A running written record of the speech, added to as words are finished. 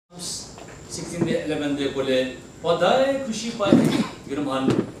16-11 de बोले पदाय खुशी पाए गिरमान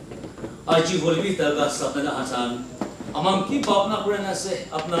आजी बोलवी तगा सपना हसान अमंकी पापना पुराना से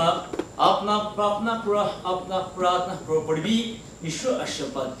अपना प्रार्थना पढ़वी ईश्वर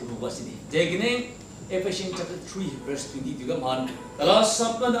आशीर्वाद दिवसिनी जेगने Ephesians chapter 3 verse 22 गिरमान तला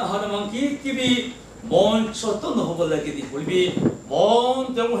सपना हर अमंकी की भी mon soto no hobo lagi di bolbi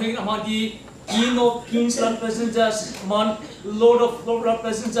mon the wohin amadi king of kings represents us man lord of lords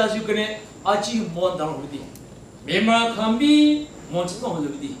represents us you can achi mon down hudi mema khambi mon soto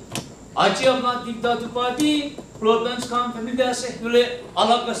hodi achi apna dikta tu party problems kam family ase dule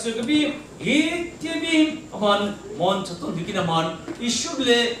alag ka se bi he bi aman mon soto dikina man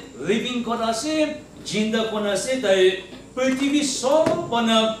ishule living kona se jinda kona se dai prithvi so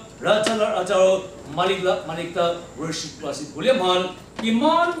bana raja Malikta worship class Buleman,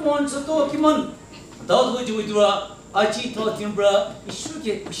 Iman wants to talk Iman. That would you do Aji taught him, bra,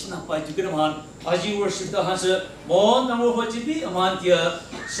 Ishuke Krishna Pai to Giraman, Aji worship the Hansa, Mon number Hojibi, Amantia,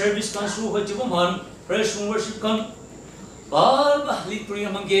 service council Hojibuman, fresh worship come. Baba Litri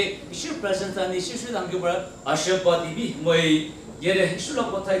Amange, issue present and issue Angubra, Ashapati, Moy, yet a issue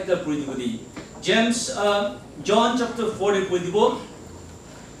of what type the Pudibudi. James, John chapter 40 Pudibo.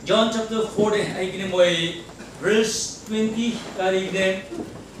 John chapter 40, verse 20,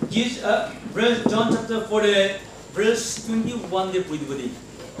 John chapter 40, verse 21.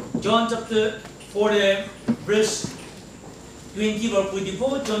 John chapter 40, verse 20,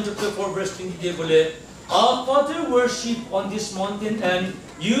 John chapter 4, verse 20. Our Father worship on this mountain, and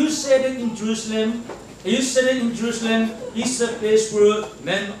you said it in Jerusalem. You said it in Jerusalem is a place where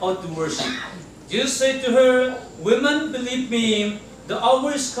men ought to worship. Jesus said to her, "Women, believe me. The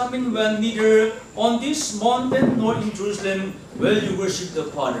hour is coming when neither on this mountain nor in Jerusalem will you worship the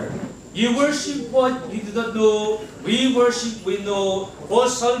Father. You worship what you do not know. We worship we know. For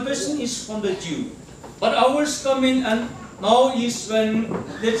salvation is from the Jew. But hour is coming and now is when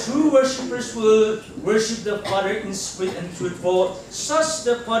the true worshippers will worship the Father in spirit and truth. For such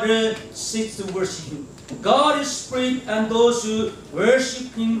the Father seeks to worship Him. God is spirit, and those who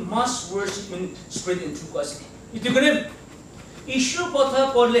worship Him must worship in spirit and truth." Itu kan? Issue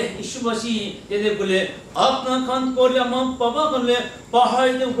पता कर ले issue बसी ये दे बोले अपना खान कर ले हम पापा कर ले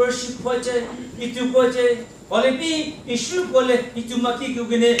पहाड़ दे worship खोजे इतु खोजे वाले भी issue बोले इतु मकी क्यों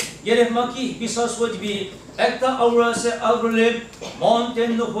गने ये रे मकी विश्वास खोज भी एक ता औरा से अगले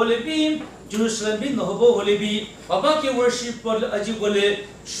mountain नो बोले भी Jerusalem भी नो हो बोले भी पापा के worship कर ले अजी बोले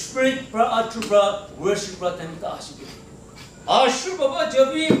spirit pra atrupa worship pra तंता आशिक आशु बाबा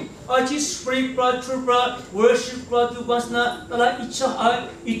जब भी Aji spirit pra worship pra tu basna tala icha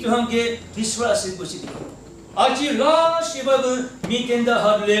itu hange disrasi kusiti. Aji la shibagu mikenda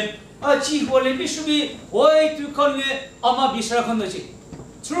harle aji hole bisubi oi tu kanle ama bisra kandoji.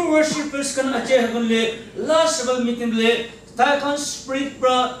 True worshippers kan aje kanle la shibagu mikendle ta kan spirit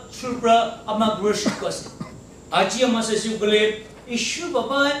pra ama worship kasi. Aji ama se shibule ishu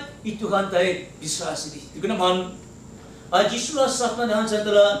baba itu hantai disrasi. Itu kan man Aji sulah sapna dengan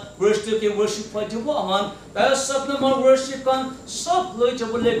setelah worship ke worship wajib aman, tapi sapna man worship kan sab loy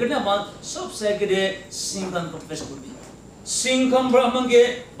coba lekerne aman, sab segede singkan profes kurdi. Singkam bra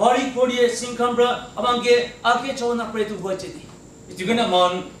amange bari kodiye singkam bra amange ake cawana pretu wajedi. Itu kan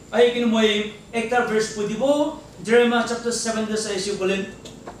aman, ayat ini moy ektar verse pudibo Jeremiah chapter 7 the say boleh,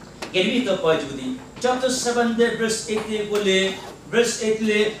 jadi itu apa jadi? Chapter 7 verse 8 boleh. Verse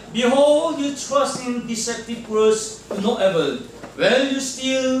 8, behold, you trust in deceptive words to no avail. Well, you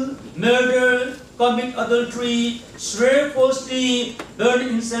steal, murder, commit adultery, swear falsely, burn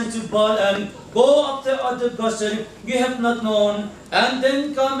incense to Baal, and go after other gods you have not known, and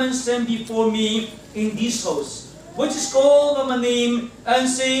then come and stand before me in this house, which is called by my name, and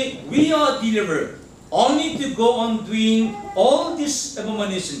say, we are delivered, only to go on doing all this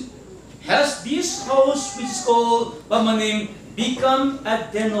abomination. Has this house, which is called by my name, become a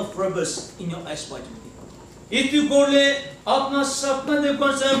den of robbers in your eyes? Itu boleh apna sapna de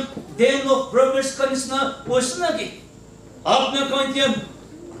konsep den of robbers kanisna usna ki apna kantiam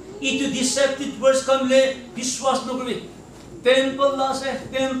itu deceptive words kamle viswas no kuri temple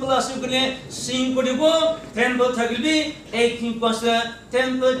lase kune sing kodibo temple thagilbi 18%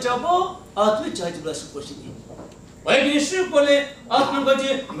 temple jabo atu chajibla supositi. Why do you boleh apna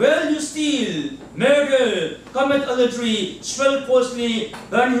kaje well you steal, murder, commit adultery, swear falsely,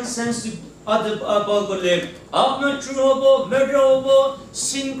 burn incense to other Baal kole apna true hobo, murder hobo,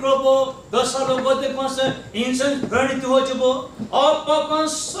 sin krobo, dosa hobo de konse incense burn itu hobo apa kan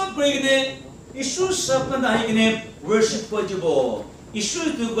sab regne isu sab kan dahigne worship hobo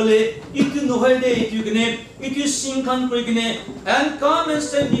issue to gole itu nohelde itu gane itu singkan ko gane and come and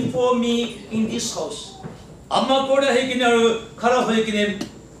stand before me in this house amma koda he gane khara hoye gane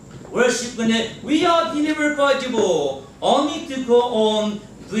worship gane we are delivered possible only to go on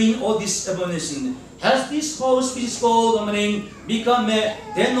doing all this abomination. Has this house which is called become a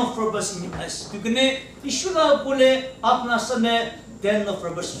den of robbers in us? To gane ishula bole apna same den of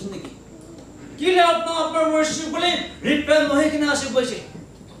robbers in Kile apna worship bole repent no hekina se boche.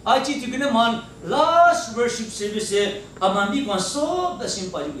 Achi to gane man last worship service amami kon so the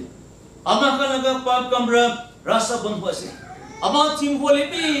simpaju. Amakanaga pap kamra rasa bon boche. Ama team bole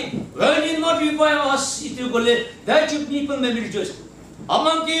be when you not revive us it gole that you people may be rejoice.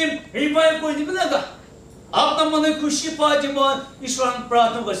 Amang kim revive ko di banaga. Apna mane khushi pa jeba ishwan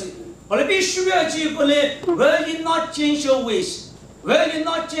pratna kase. Bole be shubya ji bole will you not change your ways? Will you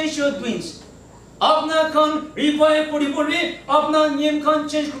not change your doings? Apna kan revive ko di bole apna niyam kan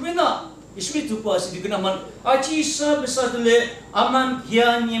change ko bina. Ishwi tu pa si digna man achi sab sadle aman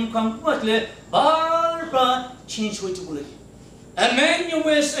gyan niyam kan patle bar ba change ho chu bole. And when you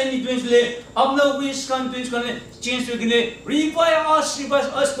ways and you doings le apna ways kan doings kan change to gane revive us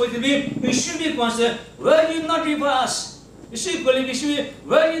ko be we should be concerned will you not revive us you should will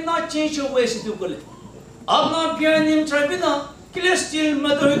you not change your ways to gole apna gyan nim tribina kile still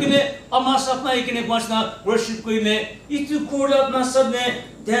mother gane ama sapna ikine concern worship ko le itu koda apna sabne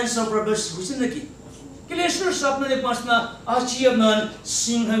dance of brothers husin ki kile sur sapna le concern achi apna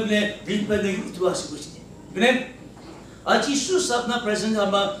sing hagle revive itu as ko gane Achi su sapna present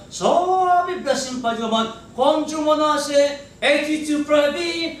ama so be blessing pajaman konjumona se attitude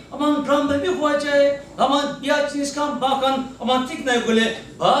prabi aman drum be ho jaye aman biachis kam bakan aman tik na gole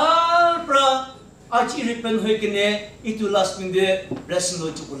bal pra achi repent hoy kine itu last min de blessing ho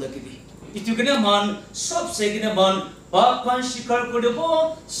chukula kidi itu kine man sob se kine man bakan shikar ko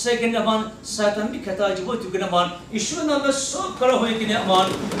debo second man satan bi khata jibo itu kine man issue na sob kar hoy kine man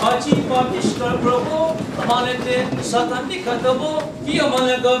achi papish kar probo amanete satan bi khatabo ki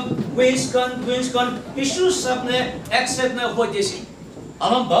amanaga ways kan issue sabne accept na ho jesi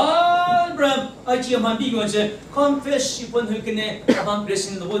amam bal bram achi amam bi gonse confess ipon hukine amam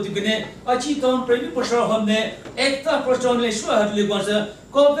blessing no dugune achi ton previ posha hamne ekta prochon le shu hadle gonse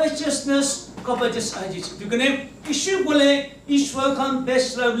covetousness covetous aji dugune issue bole ishwar kan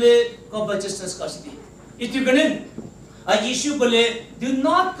best level covetousness kasidi itu gane aji issue bole do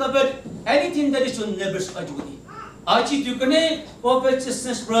not covet anything that is on neighbors ajudi aji dugune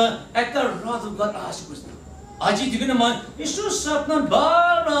covetousness bra ekta wrath of God askus aji dugune man issue sapna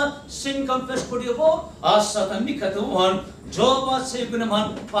bara sin confess kodibo as satan bi khatwan job se gune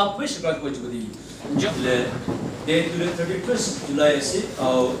man papish God ko judi jable day 31st July se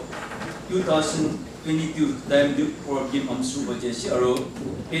 2022 time for give amsu bajesi aro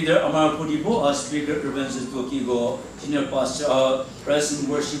either amar kodibo as speaker reverence to kigo senior pastor present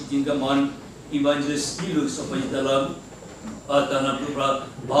worship in the man evangelist Ilu Sopajdalam atana pura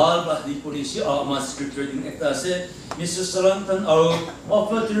bal bahdi polisi ama scripture in ekase Mrs. Salantan aro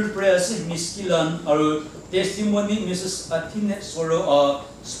offer to prayer se miskilan aro testimony Mrs. Athine Soro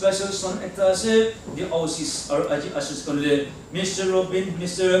special son ekase the ausis aro aji asus konle Mr. Robin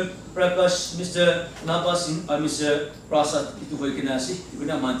Mr. Prakash Mr. Nabasin Mr. Prasad itu hoikinasi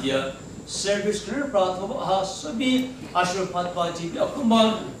ibuna mantia service kena pratho ha sabi ashurphat paji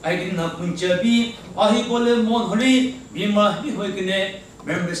akumal aidin na punjabi ahi bole mon hori bima hi hoikine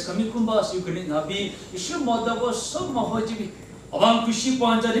members kami kumba sukene nabi isu modabo sob mahoji abam kushi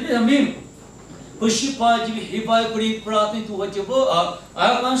panjari be hamim kushi paji hibai kuri pratni tu hojibo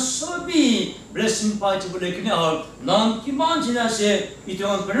akan sabi blessing paji bole kine ar nam kiman jina se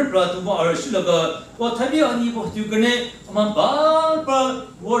iton kena pratho bo arshulaga kothabi ani bo tu kene amam bal par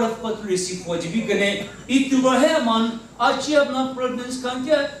word of God receive hojibi kene itu bahe man achi apna providence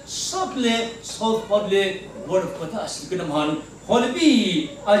kanje soble solve podle word of God asli kene man holbi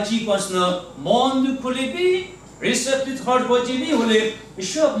achi pasna mon du kolebi receptive heart hojibi hole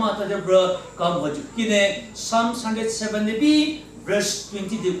ishab mata debra kam hoji kine Psalm 107 bi verse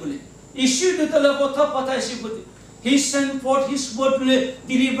 20 de kole issue de tala kotha pata isi koti he sent forth his word to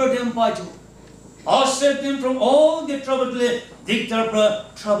deliver them paju saved them from all the trouble dictar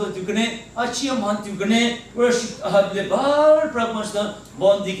trouble to gane achia man to gane worship hadle bar pramasna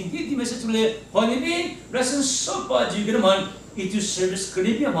bon dikin message le honibi blessing so paji gane itu service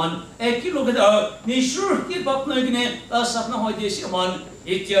kanibi man ekilo gada nishur ki bapna gane sapna hoidesi man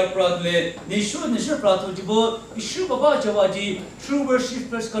itya pradle nishur pratho jibo ishu baba jawaji true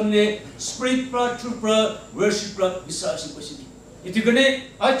worshipers kanle spirit pra true pra worship pra visasi pasidi Itu kene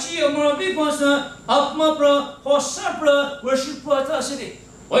aci amra bi konsa apma pra hosa pra worship pra ta sidi.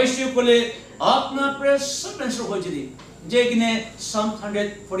 Worship kole apna pra subvention ho jidi. Jegine Psalm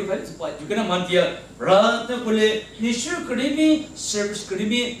 145 support. You kena mantia rata kole nishu karibi service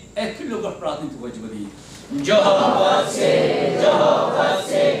karibi ekiloga pratni tu ho jidi. Jehovah say, Jehovah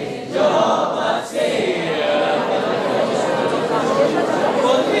say, Jehovah say.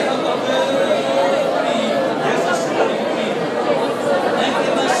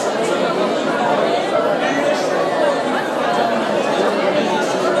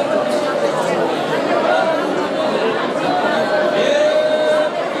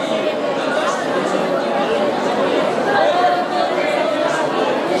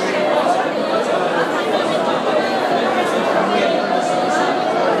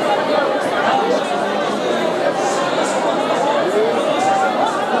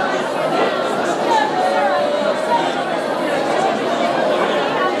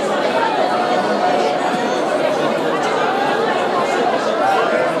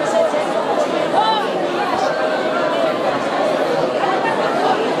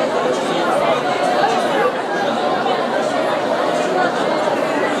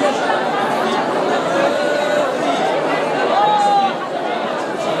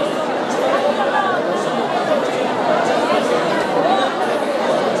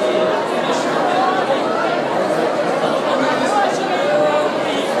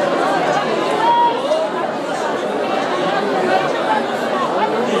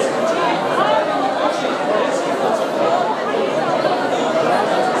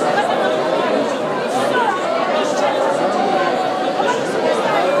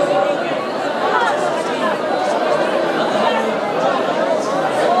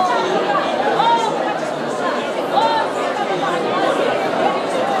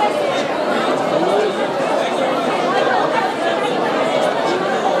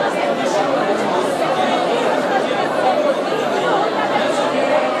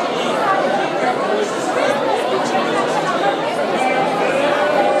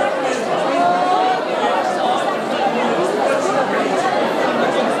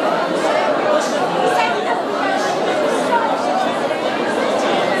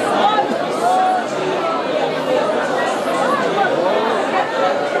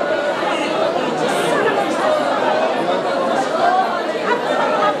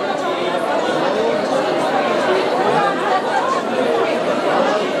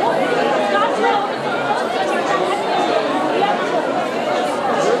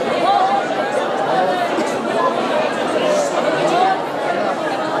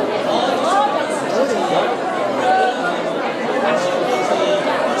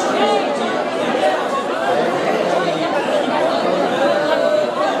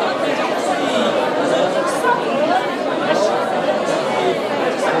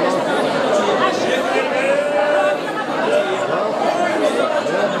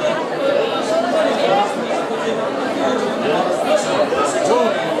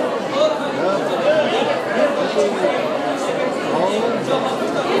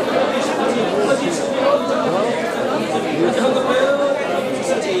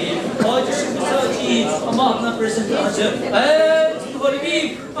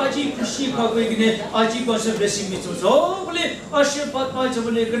 Aji konse blessing mi to so bole ashirpat pa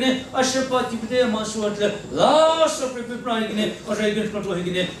jabole kene ashirpat tipte masuat last of people praying kene oragen control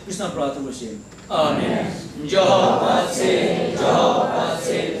higine krishna prarthana se amen jehovah se jehovah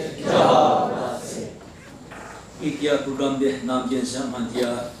se jehovah se ikya program de nam jen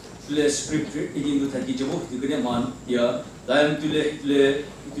samantia le scripture igin du thaki jabo digre man ya daim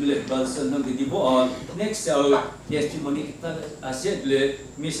tule balsan nang di bo next our testimony kita aset le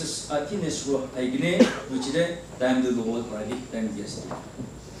Mrs. Atines ro aigne which de time the Lord paradi time yes.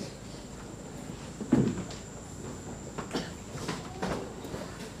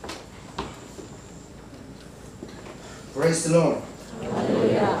 Praise the Lord.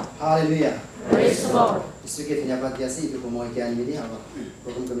 Hallelujah. Hallelujah. Praise the Lord. Isuke tinyabat yasi itu komoy kian midi hawa.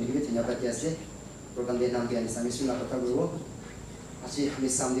 Program kami kita tinyabat yasi. Program de nam kian sami suna kata guru. Aci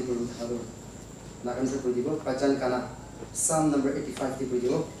misam di guru halu. Nakan se guru dibo pacan kana Psalm number 85 di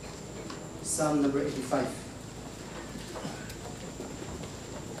guru. Psalm number 85.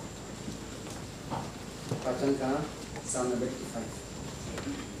 Pacan kana Psalm number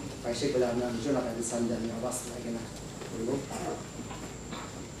 85. Paishe belana jo na kan sanda ni awas lagi na. Guru.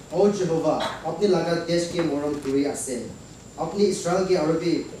 ओ यहोवा अपने लगा देश के मोरम पूरी आसे अपनी इस्राएल के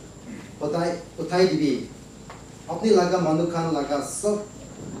अरबी उठाई दिबी अपने लगा मनुखान लगा सब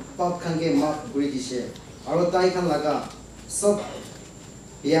पाप खान के माफ पूरी दिशे और ताई खान लगा सब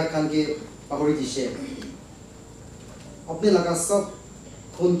बिया खान के पहुरी दिशे अपने लगा सब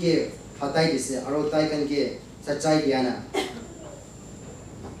खून के हटाई दिसे और ताई खान के सच्चाई दिया ना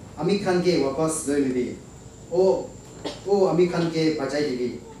आमिर खान के वापस ले ली ओ आमिर खान के बचाई दी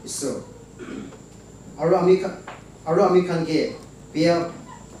ईश्वर और आमिर खान के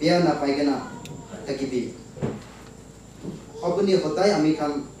बिया ना पाएगा ना तकिबी अपनी होता है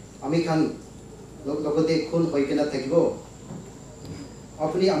आमिर खान लोगों खून होके ना तकिबो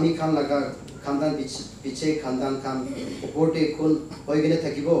अपनी आमिर खान लगा खानदान पीछे खानदान खान ऊपर खून होके ना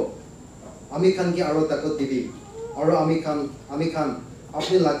तकिबो आमिर खान के आरो ताकत दिबी और आमिर खान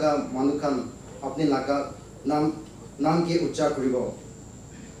अपने लगा मानु खान अपने लगा नाम के उच्चार करिबो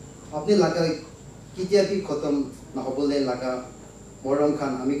अपने लगा कितिया भी खत्म ना होबले लगा मरम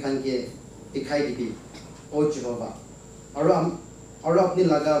खान आमिर खान के दिखाई दिबी ओ जेहोवा और अपने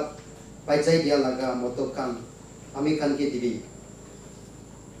लगा पाइचाई दिया लगा मतो खान आमिर खान के दिबी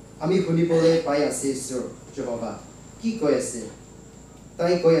आमी শুনিবলৈ পাই আছে ঈশ্বৰ जेहोवा কি কৈ আছে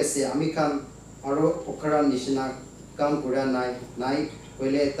তাই কৈ আছে आमिर खान আৰু অখৰা নিচিনা কাম কৰা নাই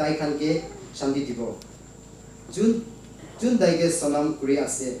কইলে তাই খান के শান্তি দিব যোন দাইকে সনাম কৰি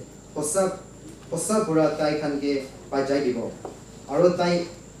আছে পছা পুৰা তাই খান के পাইচাই দিব আৰু তাই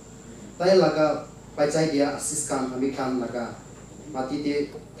লাগা পাইচাই দিয়া আশিস খান आमिर खान লাগা মাটিতে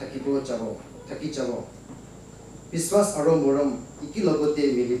থাকি যাব বিশ্বাস আৰু মৰম ইকি লগতে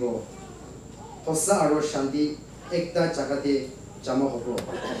মিলিব পছা আৰু শান্তি একটা জাগাতে জমা হ'ব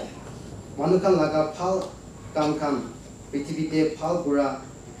মানুহ খান লাগা ভাল কাম খান পৃথিৱীতে ভাল পুৰা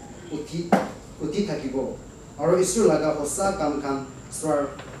উঠি থাকিব আৰু ঈশ্বৰ লাগা পছা কাম খান স্বৰ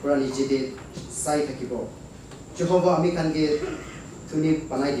পুৰা নিজেতে চাই থাকিব जेहोवा आमिर खान के धुनी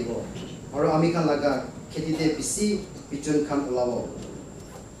बनाई দিব और आमिर खान लगा खेतीते बेसी बिचन खान ओलाब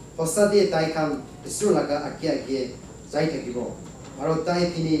पसा दे ताई खान इसर लगा आगे जाई থাকিব और ताई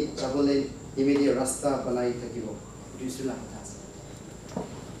फिनी जाबले निमेदे रास्ता बनाई থাকিব दुसरा কথা আছে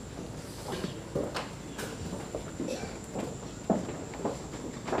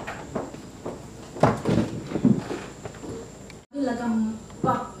लगा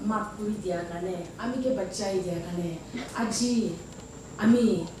माफ কৰি দিয়াৰ কাৰণে আমিকে বাচ্চাই দিয়াৰ কাৰণে আজি আমি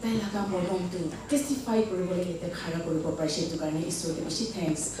তাই লগা মৰমটো টেষ্টিফাই কৰিবলৈ এটা খাৰা কৰিব পাৰিছে এইটো কাৰণে ঈশ্বৰকে বেছি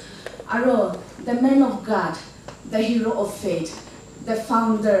থেংকছ আৰু the man of god the hero of faith the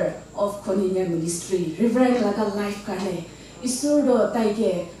founder of Koinonia ministry ৰিভাৰেণ্ড লগা লাইফ কাৰণে ঈশ্বৰ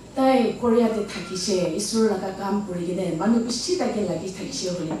তাই কোৰিয়াতে থাকিছে ঈশ্বৰ লগা কাম কৰি কিনে মানুহ বেছি তাইকে লাগি থাকিছে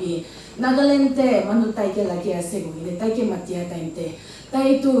হ'লেবি নাগালেণ্ডতে মানুহ তাইকে লাগি আছে গ'লে তাইকে মাতিয়া টাইমতে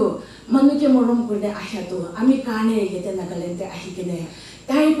তাইতো মানুহকে মৰম কৰিলে আহাতো আমি কাৰণে এইতে নাগালেণ্ডতে আহি কিনে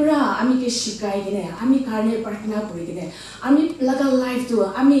তাইৰ পৰা আমিকে শিকাই কিনে আমি কাৰণে প্ৰাৰ্থনা কৰি কিনে আমি লগা লাইফটো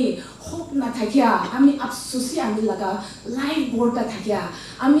আমি হক নাথাকিয়া আমি আফসোসি আমি লগা লাইফ বৰ্তা থাকিয়া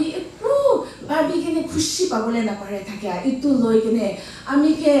আমি একটু ভাবি কিনে খুশি পাবলৈ নাপাৰে থাকিয়া ইটো লৈ কিনে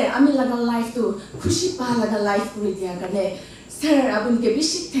আমি লগা লাইফটো খুশি পা লগা লাইফ কৰি দিয়াৰ কাৰণে স্যাৰ আপোনাকে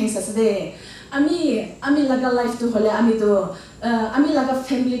বেছি থেংকছ আছে দে আমি লগা লাইফটো হলে আমি লগা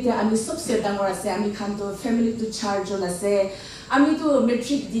ফ্যামিলিতে আমি সবচেয়ে ডাঙৰ আছে আমি খানটো ফ্যামিলিটো 4 জন আছে আমি তো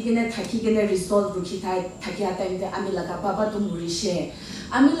মেট্রিক দি কিনে থাকি কিনে রিজাল্ট রুখি থাকিয়া টাইমতে আমি লগা বাবা তো মৰিছে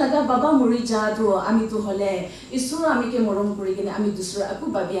আমি লগা বাবা মৰি যাটো আমি তো হলে ঈশ্বৰ আমিকে মৰম কৰি কিনে আমি দুসৰা আকু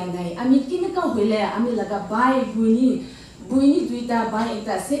বাবিয়া নাই আমি কিনেকা হইলে আমি লগা বাই বুইনি দুইটা বাই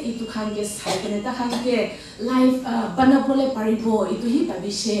এটা আছে ইটো খানকে চাই কিনে তা খানকে লাইফ বানাবলে পাৰিব ইটো হি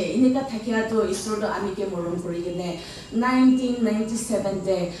ভাবিছে এনেকা থাকিয়াটো ঈশ্বৰটো আমিকে মৰম কৰি কিনে 1997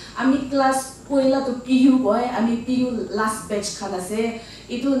 তে আমি ক্লাছ পয়লা তো পিইউ কয় আমি পিইউ লাস্ট বেচ খান আছে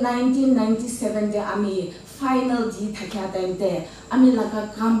ইটো 1997 তে আমি ফাইনাল দি থাকিয়া টাইমতে আমি লগা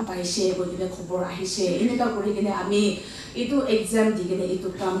কাম পাইছে গলিনে খবৰ আহিছে এনেকা কৰি কিনে আমি ইটো এক্সাম দি কিনে ইটো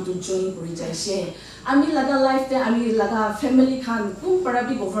কামটো জয়েন কৰি যাইছে আমি লগা লাইফতে আমি লগা ফ্যামিলি খান কোন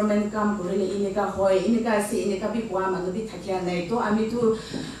পাৰাবি গভৰ্ণমেন্ট কাম কৰিলে এনেকা হয় এনেকা আছে এনেকা বি কোৱা মানুহ দি থাকিয়া নাই তো আমি তো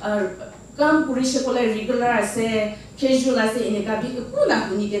কাম কৰিছে কলে ৰেগুলাৰ আছে ক্যাজুয়াল আছে এনেকা বি কোনা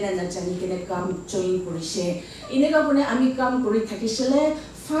শুনি কেনে নাজানি কেনে কাম জয়েন কৰিছে এনেকা কোনে আমি কাম কৰি থাকিছিলে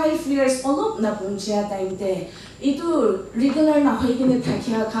 5 years অলপ না পঞ্চায়া টাইমতে ইটো ৰেগুলাৰ না হৈ কিনে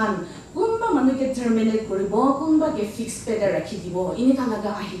থাকিয়া খান কোনবা মানুহে টাৰ্মিনেট কৰিব কোনবাকে ফিক্স পেডা ৰাখি দিব এনেকা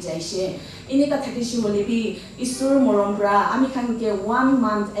লগা আহি যাইছে এনেকা থাকিছে হলেবি ঈশ্বৰ মৰম পৰা আমি খানকে 1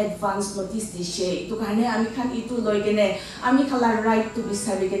 month এডভান্স নোটিস দিছে ইটো কাৰণে আমি খান ইটো লৈ কেনে আমি খালা ৰাইট টু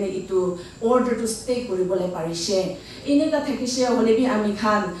বিচাৰি কেনে ইটো অৰ্ডাৰ টু ষ্টে কৰিবলৈ পাৰিছে এনেকা থাকিছে হলেবি আমি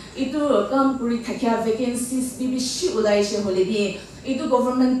খান ইটো কাম কৰি থাকিয়া ভেকেন্সিজ বেছি ওলাইছে হলেবি ইটো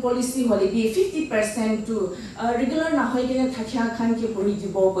গভৰ্ণমেন্ট পলিসি হলেবি 50% টু ৰেগুলাৰ না হৈ কেনে থাকিয়া খানকে কৰি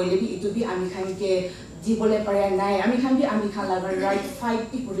দিব কইলেবি ইটো বি আমি খানকে দিবলে পাৰা নাই আমি খান বি আমি খালা ৰাইট ফাইট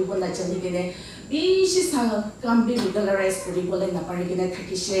বি কৰিব না জানি কেনে বেছি কাম বি ৰেগুলাৰাইজ কৰিবলৈ নাপাৰি কেনে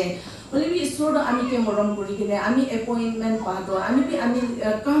থাকিছে হলে বি ঈশ্বৰ আমি কে মৰম কৰি কেনে আমি এপইণ্টমেণ্ট পাতো আমি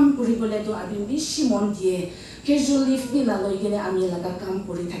কাম কৰিবলৈ তো আমি বেছি মন দিয়ে casual leave বি নালৈ কেনে আমি লগা কাম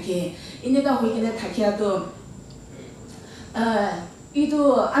কৰি থাকে এনেকা হৈ কেনে থাকিয়াতো ইটো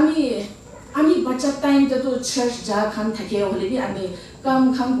আমি বাচ্চা টাইম তো চাৰ্চ যা খান থাকে হলে বি আমি কাম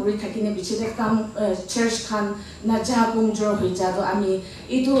খান কৰি থাকিনে বিচে কাম চাৰ্চ খান না যা পুঞ্জৰ হৈ যা তো আমি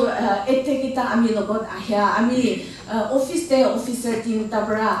ইটো এতে কিটা আমি লগত আহিয়া আমি অফিসতে অফিসার টিম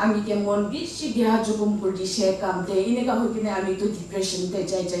তারপরা আমি কে মন বেশি বিয়া জুকুম করে দিছে কামতে এনেকা হই কিনে আমি তো ডিপ্রেশন তে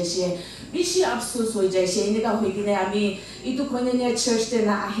যাইছে বেশি আফসোস হই যাইছে এনেকা হই কিনে আমি ইটো কোইনোনিয়া চার্চ তে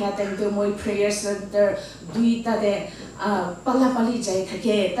না আহিয়া টাইমতে মই প্রেয়ার সেন্টার দুইটা দে পালাপালি যাই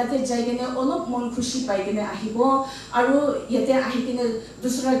থাকে তাতে যাই কিনে অলপ মন খুশি পাই কিনে আহিব আৰু ইয়াতে আহি কিনে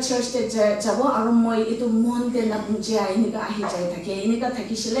দুসৰা চাৰ্চ তে যাব আৰু মই ইটো মন তে না বুঝে এনেকা আহি যাই থাকে এনেকা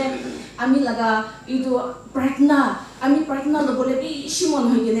থাকিছিলে আমি লাগা ইটো প্ৰাৰ্থনা আমি প্ৰাৰ্থনা লবলে বেছি মন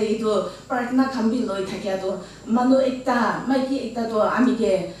হৈ কিনে ইটো প্ৰাৰ্থনা খাম্বি লৈ থাকে তো মানুহ একটা মাইকি একটা তো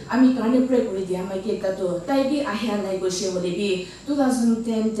আমি কাৰণে প্ৰে কৰি দিয়া মাইকি একটা তো তাই বি আহিয়া নাই গৈছে বলে বি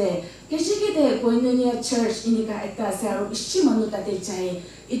 2010 তে কেজিকে কোইনোনিয়া চাৰ্চ ইনিকা একটা আছে আৰু বেছি মানুহ তাতে যায়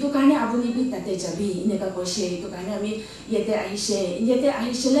ইটো কাৰণে আপুনি বি তাতে যাবি ইনিকা কৈছে ইটো কাৰণে আমি ইয়াতে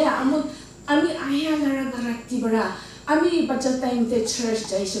আহিছিলে আমি আহিয়া ৰাতি বৰা আমি বাচ্চা টাইম তে চাৰ্চ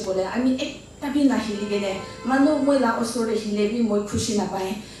যাইছে বলে আমি tapi nahili gene manu moi la osore hilebi moi khushi na pae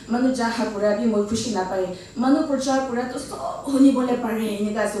manu jaha pura bi moi khushi na pae manu prochar pura to so honi bole pare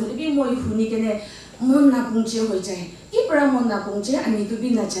enika so bi moi huni gene mon na pungche hoi jai ki pura mon na pungche ami tu bi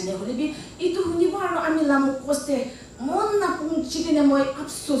na jane hole bi itu huni ba aro ami lam koste mon na pungche gene moi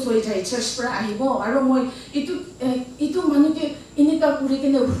afsos hoi jai church pura ahibo aro moi itu manu ke inika puri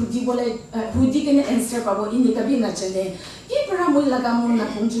gene hudi gene answer pabo inika bi na jane Kipra moi laga mon na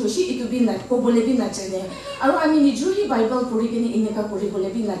pungji hoshi itu bi na ko bole bi na jane aru ami nijuri bible puri kene ineka puri bole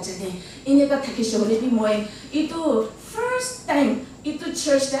bi na jane ineka thakise hole bi moi itu first time itu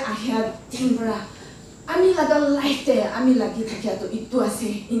church te ahia timbra ami laga life te ami lagi thakia to itu ase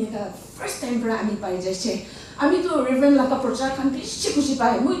ineka first time bra ami pai jaise আমি তো reverend লাকা প্রচার খান বেশি খুশি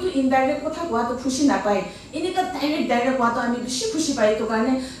পাই মই তো indirect কথা কোয়া তো খুশি না পাই এনেকা ডাইরেক্ট কোয়া তো আমি বেশি খুশি পাই তো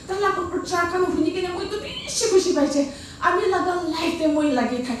কারণে তার লাকা প্রচার খান শুনি কেনে মই তো বেশি খুশি পাইছে আমি লাগা লাইফে মই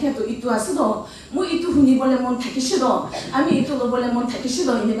লাগি থাকে তো ইটো আছে দ মই ইটো শুনিবলে মন থাকিছে দ আমি ইটো লবলে মন থাকিছে দ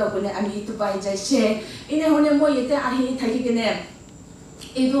এনেকা বলে আমি ইটো পাই যাইছে এনে হলে মই এতে আহি থাকি কেনে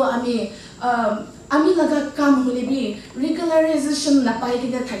এটো আমি লাগা কাম হলে বি রেগুলারাইজেশন না পাই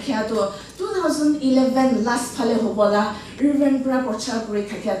কিনে থাকিয়া তো 2011 লাস্ট ফালে হবলা রিভেন পুরা প্রচার করে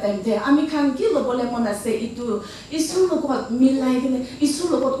থাকিয়া টাইমতে আমি খান কি লবলে মন আছে ইটো ইসুর লগত মিলাই কিনে ইসুর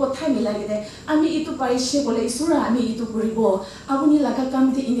লগত কথা মিলাই কিনে আমি ইটো পাইছে বলে ইসুরা আমি ইটো করিব আপুনি লাগা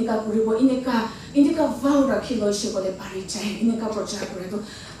কামতে ইনেকা করিব ইনেকা ভাও রাখি লইছে বলে পারি চাই ইনেকা প্রচার করে তো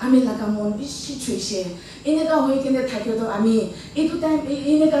আমি লাগা মন বেশি ছুইছে ইনেকা হই কিনে থাকিও তো আমি ইটো টাইম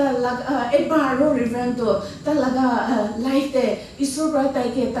ইনেকা একবার আরো রিভেন তো তা লাগা লাইফতে ইসুর প্রায়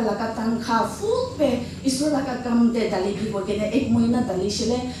তাইকে তা লাগা তাংখা ফুল পে ইসুর লাগা কামতে দালি বি কইনে এক মহিনা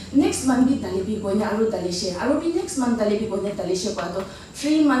দালিছিলে নেক্সট মান্থ বি দালি বি কইনে আরো দালিছে আরো বি নেক্সট মান্থ দালি বি কইনে দালিছে পাতো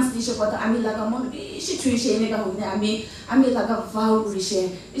 3 মান্থস দিছে পাতো আমি লাগা মন বেশি ছুইছে ইনেকা হইনে আমি লাগা ভাও করিছে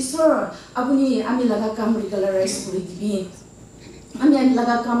ইসুর আপুনি আমি লাগা কাম রেগুলারাইজ কৰি দিবি আমি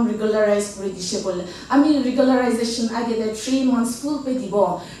লাগা কাম ৰেগুলাৰাইজ কৰি দিছে বলে আমি ৰেগুলাৰাইজেশন আগে 3 মান্থস ফুল পে দিব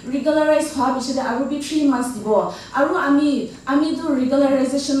ৰেগুলাৰাইজ হওয়া পিছতে আৰু বি 3 মান্থস দিব আৰু আমি তো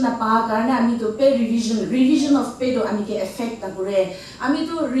ৰেগুলাৰাইজেশন না পা কাৰণে আমি তো পে ৰিভিজন অফ পে তো আমি কে এফেক্ট না কৰে আমি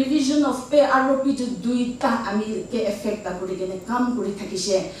তো ৰিভিজন অফ পে আৰু পি তো দুইটা আমি কে এফেক্ট না কৰি কেনে কাম কৰি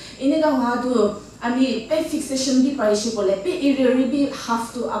থাকিছে এনেকা হোৱা তো আমি পে ফিক্সেশন বি পাইছে বলে পে এরিয়ারি বি হাফ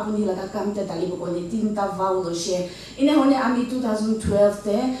তো আপুনি লাগা কামতে দালিব বলে তিনটা ভাও লৈছে এনে হলে আমি 2012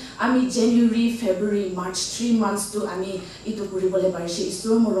 তে আমি জানুয়ারি ফেব্রুয়ারি মার্চ 3 মান্থস তো আমি ইটো কৰিবলে পাৰিছে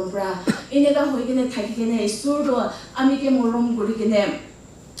ঈশ্বৰ মৰম পৰা এনেকা হৈ কিনে থাকি কিনে ঈশ্বৰ আমি কে মৰম কৰি কিনে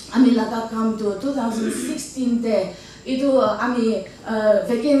আমি লাগা কাম তো 2016 তে ইটো আমি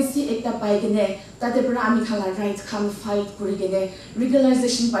ভ্যাকেন্সি একটা পাই কিনে তাতে পৰা আমি খালা ৰাইট খান ফাইট কৰি কিনে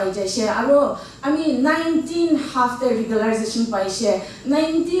ৰেগুলাৰাইজেশন পাই যাইছে আৰু আমি 19 হাফ তে রেগুলারাইজেশন পাইছে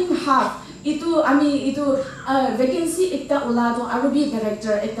 19 half itu ami itu vacancy ekta ola to aru bi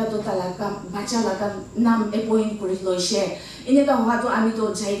director ekta to talaka bacha laga nam appoint kori loise ineka howa to ami to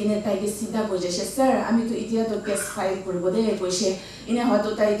jai kine tai ke sida koi jase sir ami to itia to case file koribo de koise ine howa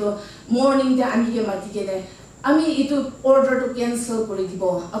to tai to morning te ami ke mati kene আমি ইটো অৰ্ডাৰটো cancel কৰি দিব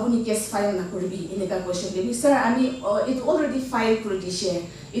আপুনি cash file নকৰিবি এনেকা কৈছে বুলি স্যাৰ আমি ইটো অলৰেডি ফাইল কৰি দিছে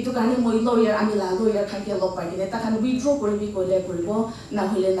ইটো কাৰণে মই লয়াৰ আমি লয়াৰ খানকে লগ পাই কিনে তাখান উইথড্ৰ কৰিবি কইলে কৰিব না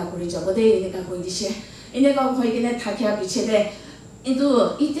হইলে না কৰি যাব দে এনেকা কৈ দিছে এনেকা হৈ কিনে থাকিয়া পিছতে কিন্তু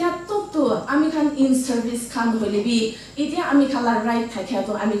এতিয়া তো আমি খান ইন সার্ভিস খান হইলেবি এতিয়া আমি খালা রাইট থাকিয়া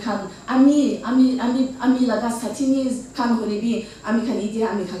তো আমি লাগা সাথিনি খান হইলেবি আমি খান এতিয়া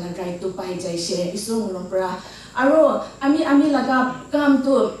আমি খালা রাইট তো পাই যাইছে ইসো মনপৰা আৰু আমি লাগা কাম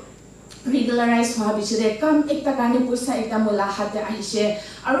তো ৰেগুলাৰাইজ হোৱা বিচৰে কাম একটা কাৰণে পইচা একটা মলা হাতে আহিছে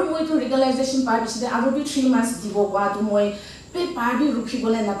আৰু মই তো ৰেগুলাৰাইজেশন পাই বিচৰে আৰু 3 মাস দিব কোৱা তো মই पे पार्टी रुखी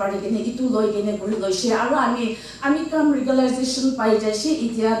बोले ना पार्टी के ने इतु लोई के ने बुरी लोई शे आरो आमी कम रेगुलाराइजेशन पाई जाइसे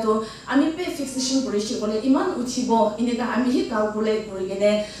इतिया तो आमी पे फिक्सेशन करिसे बोले इमान उठिबो इनेका आमी हि क्यालकुलेट करि के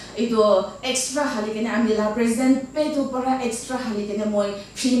ने इतो एक्स्ट्रा हालि के ने आमी ला प्रेजेंट पे तो परा एक्स्ट्रा हालि के ने मोय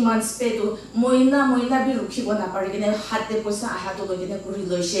 3 months पे तो मोइना बि रुखिबो ना पारि के ने हाते पैसा आहा तो के ने बुरी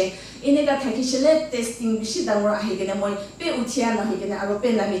लोइसे इनेका थाकिसले टेस्टिंग बिसि दावर आहि के ने मोय पे उठिया ना हो के ने आरो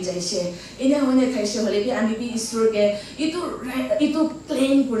पे नामी जाइसे इने होने थाइसे होले बि आमी बि ईश्वर के इतो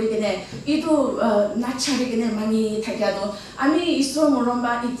क्लेम करि के ने इतो नाचारि के ने मानि थाकिया तो आमी ईश्वर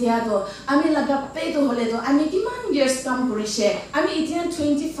मरमबा इतिया तो आमी लगा पे तो होले तो आमी किमान इयर्स काम करिसे आमी इतिया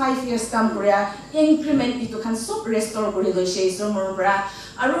 25 years काम करिया इंक्रिमेंट इतो खान सब रेस्टोर करि लइसे ईश्वर मरमबा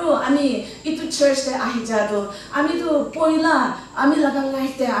আৰু আমি ইটো চাৰ্চতে আহি যাতো আমি তো পইলা আমি লাগা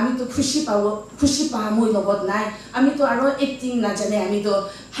লাইফতে আমি তো খুশি পা মই লগত নাই আমি তো আৰু এক্টিং না জানে আমি তো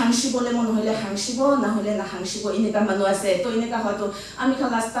হাংসিবলে মন হইলে হাংসিব না হইলে না হাংসিব এনেকা মানুহ আছে তো এনেকা হয়তো আমি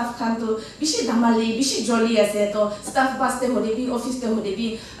খালা স্টাফ খান তো বেশি দামালি বেশি জলি আছে তো স্টাফ বাসতে হলিবি অফিসতে হলিবি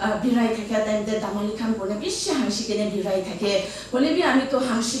বিৰাই থাকে টাইমতে দামালি খান বনে বেশি হাংসি কেনে বিৰাই থাকে হলিবি আমি তো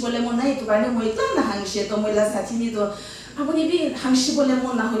হাংসিবলে মন নাই তো কাৰণে মই তো না হাংসি তো মইলা সাথিনি তো আপুনি বি হাংসি বলে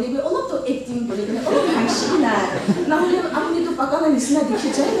মন না হলে বি অলপ তো এক্টিং কৰি কিনে অলপ হাংসি না হলে আপুনি তো পাকালা নিচিনা দেখি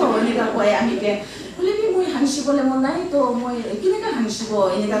যায় ন এনেকা কয় আমি কে হলে বি মই হাংসি বলে মন নাই তো মই কিনেকা হাংসিব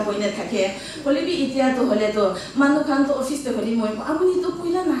এনেকা কৈ না থাকে হলে বি এতিয়া তো হলে তো মানুহ খান তো অফিসতে হলি মই আপুনি তো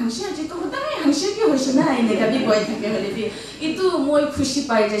পইলা না হাংসি আজি তো সদায় হাংসি কি হৈছে না এনেকা বি কৈ থাকে হলে বি ইটো মই খুশি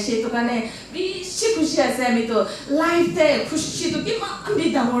পাই যাইছে তো কাৰণে বেছি খুশি আছে আমি তো লাইফতে খুশি তো কিমান আমি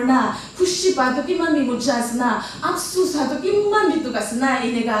ডাঙৰ না খুশি পা তো কিমান আমি মজা আছে না আফসোস তো কিমান বিতুক আছে না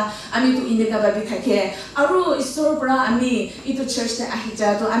এনেকা আমি তো এনেকা ভাবি থাকে আৰু ঈশ্বৰৰ পৰা আমি ইটো চাৰ্চতে আহি যা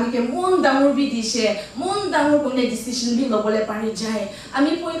তো আমি কে মন ডাঙৰ বি দিছে মন ডাঙৰ কোনে ডিসিশন বি লবলে পাৰি যায়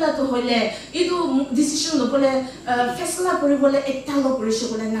আমি পইলা তো হলে ইটো ডিসিশন লবলে ফেসলা কৰিবলে একটা লগ কৰিছে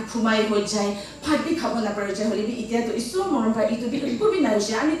কোনে না খুমাই হৈ যায় ভাবি খাব না পাৰি যায় হলি বি এতিয়া তো ঈশ্বৰ মৰম ভাই ইটো বি কবি না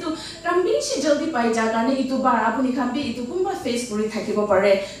হৈছে আমি তো কাম বেছি জলদি পাই যা কাৰণে ইটো বাৰ আপুনি খাম বি ইটো কোনবা ফেস কৰি থাকিব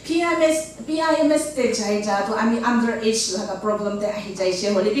পাৰে PIMS তে যাই যা তো আমি আন্ডাৰ এজ লাগা প্ৰবলেম তে আহি যাইছে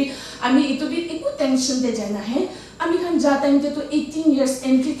হলি বি আমি ইটো বি একো টেনশন তে যাই না হে আমি খান যা টাইম তে তো 18 years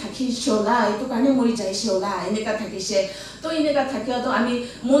এন্ট্রি থাকি চলা ইটো কাৰণে মই যাইছে ওলা এনেকা থাকিছে তো এনেকা থাকিও তো আমি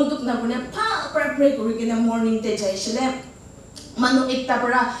মন দুখ না বনে প্ৰে কৰি কিনে মৰ্নিং তে যাইছিলে মানুহ একটা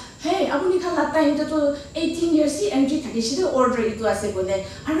পৰা হে আপুনি খালা টাইম তো 18 years এন্ট্ৰি থাকিছিলে অৰ্ডাৰ ইটো আছে কোনে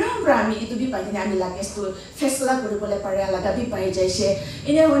আৰাম আমি ইটো বি পাইনে আমি লাগেজ তো ফেসলা কৰিবলে পাৰে লাগা বি পাই যাইছে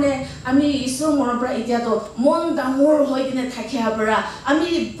এনে হনে আমি ঈশ্বৰ মনৰ পৰা এতিয়া তো মন ডাঙৰ হৈ কিনে থাকিয়া পৰা আমি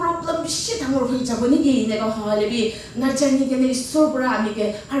প্ৰবলেম বেছি ডাঙৰ হৈ যাব নেকি এনেকা হলে বি না জানি কিনে ঈশ্বৰ পৰা আমি কে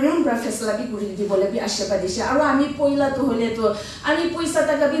আৰাম ফেসলা বি কৰি দিবলে বি আশীৰ্বাদ দিছে আৰু আমি পইলা তো হলে তো আমি পইচা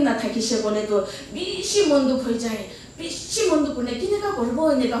টাকা বি না থাকিছে বলে তো বেছি মন দুখ হৈ যায় বেশি মন দুখ কোনে কিনেকা করব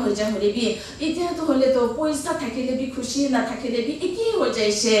এনেকা হৈ যায় হলে বি এতিয়া তো হলে তো পয়সা থাকিলে বি খুশি না থাকিলে বি একি হৈ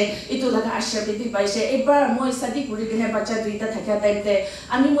যাইছে ইটো লাগা আশীৰ্বাদ বি পাইছে এবাৰ মই শাদি কৰি কিনে বাচ্চা দুইটা থাকিয়া টাইমতে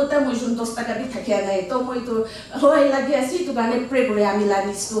আমি মোটা মই 10 টাকা বি থাকিয়া নাই তো মই তো হয় লাগি আছে ইটো গানে প্ৰে কৰি আমি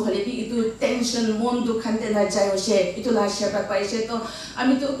লানিছো হলে বি ইটো টেনশন মন দুখ খানতে না যায় হৈছে ইটো লা আশীৰ্বাদ পাইছে তো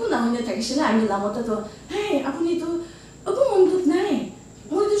আমি তো কোনো নাহনে থাকিছিলে আমি লামতে তো হে আপুনি তো অকো মন দুখ নাই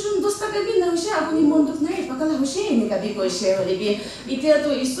মই তো 10 টাকা বি না হৈছে আপুনি মন দুখ নাই পাকালা হৈছে এনেকা বি কৈছে হলে বি এতিয়া তো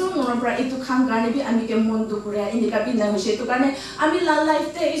ঈশ্বৰ মনৰ পৰা ইটো খান কাৰণে বি আমি কে মন দুখ কৰে এনেকা বি না হৈছে তো কাৰণে আমি লা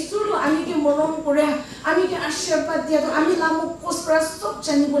লাইফতে ঈশ্বৰ আমি কে মৰম কৰে আমি কে আশীৰ্বাদ দিয়া তো আমি লা মুকস পৰা সব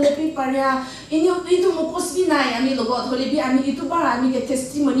জানিবলে বি পাৰে ইনিও ইটো মুকস বি নাই আমি লগত হলে বি আমি ইটো বাৰ আমি কে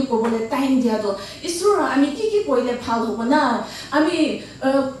টেষ্টিমনি কবলে টাইম দিয়া তো ঈশ্বৰ আমি কি কইলে ভাল হ'ব না আমি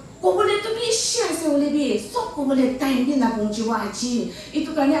কবলে তো বেশি আছে হলে বি সব কবলে টাইম বি না পৌঁছিব আজি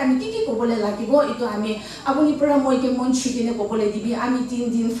ইটো কাৰণে আমি কি কবলে লাগিব ইটো আমি আপুনি পৰা মই কে মন ছুটিনে কবলে দিবি আমি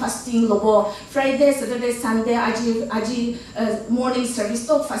 3 দিন ফাস্টিং লব ফ্ৰাইডে স্যাটাৰডে সানডে আজি মৰ্নিং সার্ভিস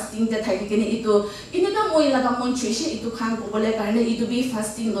তো ফাস্টিং তে থাকি কিনে ইটো ইনেকা মই লাগা মন ছুইছে ইটো খান কবলে কাৰণে ইটো বি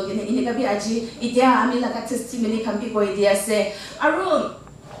ফাস্টিং লগিনে ইনেকা বি আজি এতিয়া আমি লাগা টেষ্টিমনি খাম বি কৈ দি আছে আৰু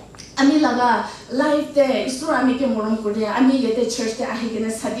Ami laga life te isur ami ke morom kore ami yete church te ahi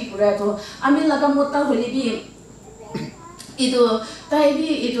kene sadi kura to ami laga mota holi bi itu taibi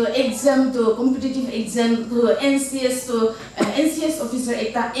itu exam to competitive exam to NCS to NCS officer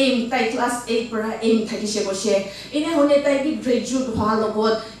ekta aim tai class 8 para aim thaki she boshe ine hone taibi graduate hwa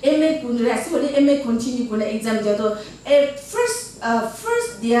logot MA kunre ase holi MA continue kuna exam dia to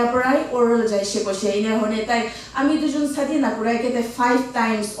first dia para oral jai she boshe ine hone tai ami dujun sadi na kura kete 5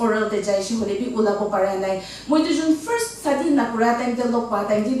 times oral te jai she holi bi ula ko para nai moi dujun first sadi na kura time te lok pa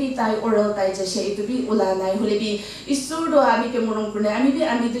time bi tai oral tai jai she itu bi ula nai holi bi isur do ami ke morong kune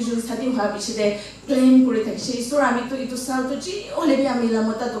ami to jun sadi ha bishide claim kuri thakse isur ami to itu sal to ji ole bi ami la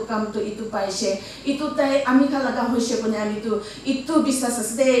mota to kam to itu paise itu tai ami khala ga hoise kone ami to itu bisas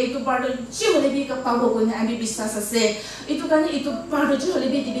ase itu pardo ji ole bi ka pabo kone ami bisas ase itu kane itu pardo ji ole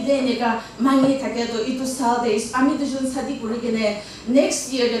bi dibide ne ka mangi thake to itu sal de ami to jun sadi kuri kene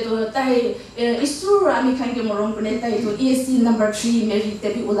next year de to tai isur ami khan ke morong kune tai to ESC number 3 merit te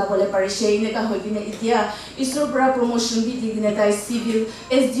bi ula bole parise ne ka hoidine itia isur bra promotion bi digine tai civil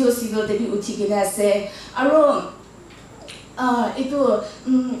SDO civil te bi uthi kine ase aro itu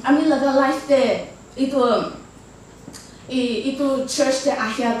ami laga life te itu church te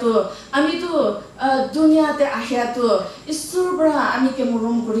ahya to ami to dunia te ahya to isur bra ami ke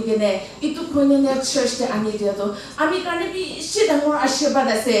morom kuri kene itu Koinonia church te ani dia to ami karne bi sidamor ashirwad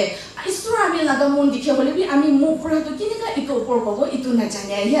ase isur ami laga mon dikhe hole bi ami muk pura to kinika itu upor kobo itu na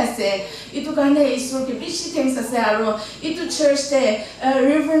janya hi ase itu karne isur ke bishi thanks ase aro itu church te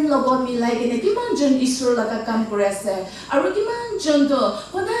reverend logot milai kene kiman jon isur laga kam kore ase aro kiman jon to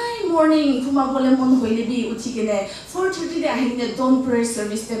hodai morning kuma bole mon hoile bi uthi kene 4:30 de ahine dawn prayer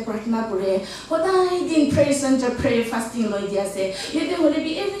service te pratna kore hodai din prayer center prayer fasting loi dia ase yete hole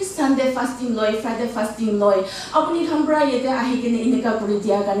bi every Sunday fasting loi Friday fasting loi apuni khambra yete ahi kene ineka kuri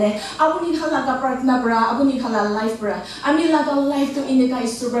dia kane apuni khala ka pratna pra apuni khala life pra ami laga life to ineka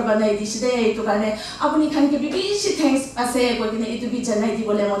isur pra banai diside to kane apuni khan ke bishi thanks ase ko kene itu bi janai di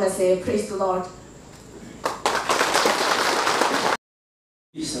bole mon ase praise the Lord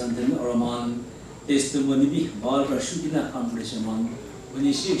Isandan Oraman testimony bi bal rashudina competition man when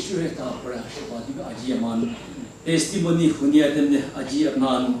she sure ta para shabati aji man testimony hunia den aji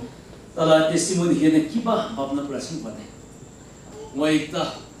man tala testimony hene kiba bapna prasin pate moi ta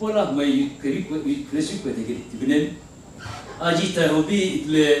pola mai kri ko presi ko de gine aji ta hobi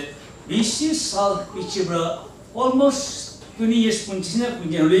le 20 sal pichibra almost 20 years punchina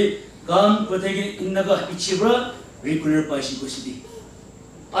punjale kam patege innaga pichibra regular paisi ko sidi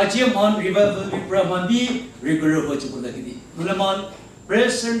Aji man revival Brahman bi regular ho chuko lagi Nulaman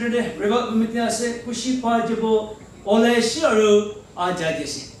prayer center de revival mitya se kushi pa jabo ole sharu aja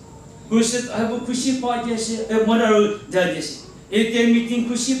jese kusit abu kushi pa jese e modaru ja jese ete meeting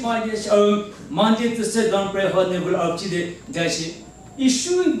kushi pa jese au manje to se don prayer ho ne bul apchi de jese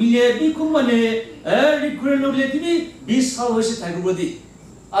issue bile bi kumane regular lo le tini 20 saal ho se thagu di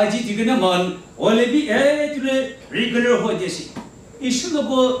aji digna man ole bi tule regular ho jese issue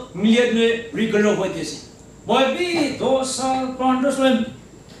logo million regular ho jese boy bi 2 saal 15 saal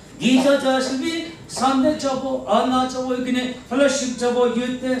gita jasbi Sunday chabo ana chabo ikine fellowship chabo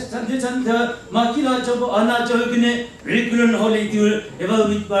youth Sunday chanda makila chabo ana chabo ikine regular hole itur eval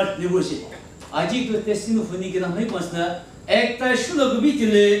with part negotiate aji to testing funi kina mai pasna ekta shulo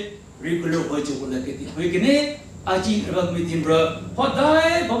gubitile regular ho chabo laketi ikine aji eval meeting bro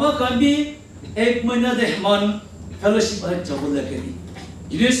hodai baba kambi ek mahina de man fellowship chabo laketi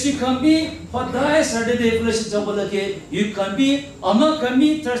University can be Friday, Saturday, fellowship chabo lake. You can be ama can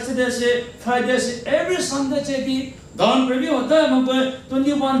be Thursday se Friday se every Sunday chedi. Dawn preview hota hai mumbai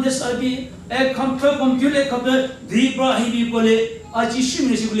 21 days abi ek kampa kompule kapta dibra hi bi bole ajishi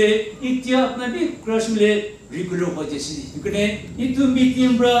mine sibule itya apna bi crush mile regular ho jesi. Ikne itu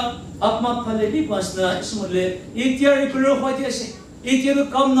meeting bra apma phale bi pasna ismule itya regular ho jesi. Itya to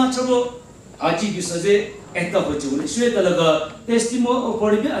kam na chabo aji bi saje ekta ho chune shwe talaga testimony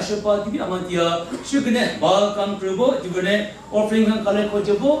for bi ashapa bi amatia shukne bal kam probo jugune offering kan kale ko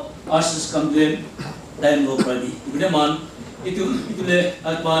jabo asis kam le time lo pradi jugune man itu le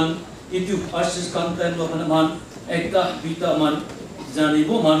atman itu asis kam time lo man ekta bita man jani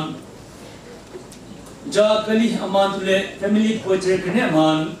bo man ja kali aman le family portrait kne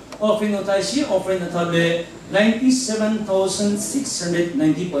man offering otaisi offering thale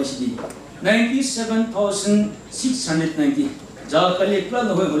 97690 paisi 97,690. जा कल एकला न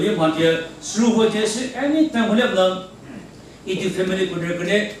होले माटिया शुरू हो जैसे any time होले अपना इति फैमिली को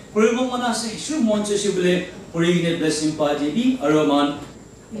डरकने प्रेम मना से शु मंच से बोले पुरीने ब्लेसिंग पाजे भी अरमान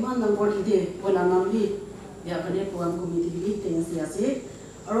इमान नंबर दे बोला नाम भी या कने प्रोग्राम कमिटी भी तेंस यासे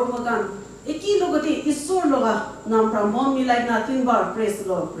Aro makan eki logati isor loga nam pra mon mi like na tin bar praise the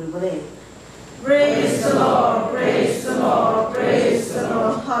Lord pray. Praise the Lord, praise the Lord, praise the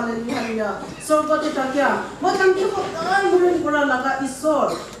Lord, hallelujah. So what is that? What can you hold on during Kora laga isor?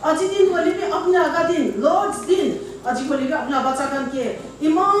 Aji din wali bi apne aga din, Lord's din. Aji wali bi apna baca kan ke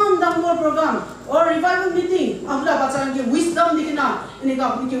iman dangor program or revival meeting apna baca kan ke wisdom dikina. Ini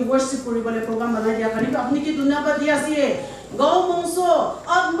ka apni ke worship puri wale program bana dia kan. Ini apni ke dunia ba dia siye. Gaw mongso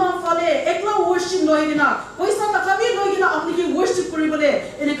atma fale ekla worship loigina. Paisa takabi loigina apni ke worship puri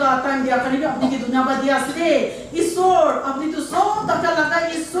wale. Ini ka time dia kan. Ini apni ke dunia ba dia siye. Isor apni tu so takal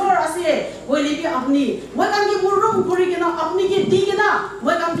laga isor asiye. Wali bi apni. Wakan ke murung puri kena apni ke digina.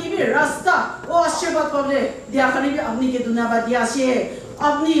 Wakan ke bi rasta. Oh asyirbat pable dia kan. अपनी के दुनिया बात दिया से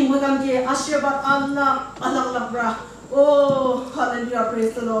अपनी मगन के आशीर्वाद अल्लाह अलग अलग बरा ओ हालेलुया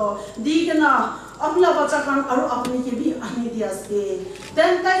प्रेज द लॉर्ड दीगना अपना बच्चा कान और अपनी के भी आने दिया से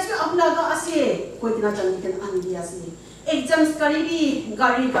देन टाइम्स में अपना का आसे कोई किना जाने के आने दिया से एग्जाम्स करीबी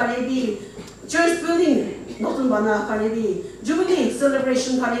गाड़ी करीबी चर्च बिल्डिंग नতুন बना करीबी जुबली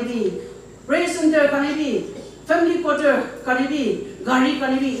सेलिब्रेशन करीबी प्रेयर सेंटर करीबी फैमिली क्वार्टर करीबी गाड़ी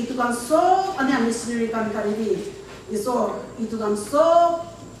करीबी itu kan so ane missionary kan karibi iso itu kan so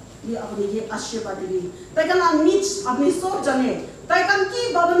di apni ke आशीर्वाद दिबी tai kan anich apni so jane tai kan ki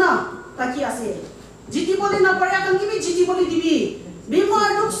babana taki ase jiti bole na parya kan ki bi jiti bole dibi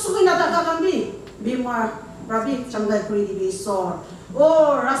bimar duk sugoi na taka kan bi bimar rabi changai kuri dibi so o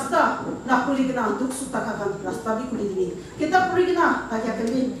rasta na kuri kena duk su taka kan rasta bi kuri dibi kita kuri kena taki kan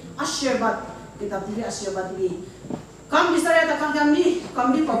bi आशीर्वाद kita dibi आशीर्वाद dibi काम बिचारे त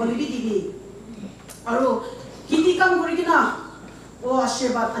काम भी पाबली भी दिबी आरो किति काम करि किना ओ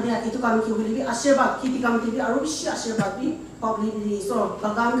आशीर्वाद अनिया इतु काम कि होली भी आशीर्वाद किति काम दिबी आरो बिसि आशीर्वाद भी पाबली भी सो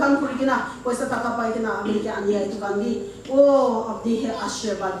लगान काम करि किना पैसा टाका पाइ किना आमी के अनिया इतु काम भी ओ अपनी है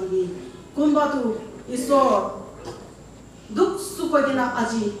आशीर्वाद दिबी कुंबा तु इसो दुख सुख किना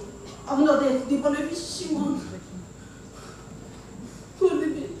आजी अमनो दे दिबले बिसि मन होली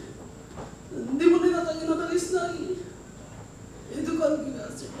भी दिबले ना तागिना तागिसनागी itu kan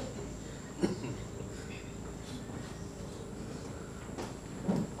kita seperti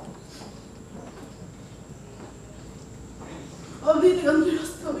abdi dengan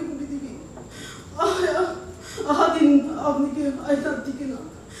jelas kami kubiti ahadin abdi ke ayat dikena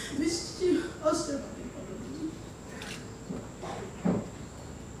bishi asal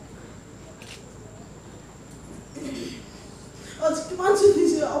आज के पांच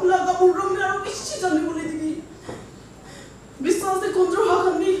दिन अब लगा उड़म में और बिशी जाने बोले दिखी विश्वास से कंट्रोल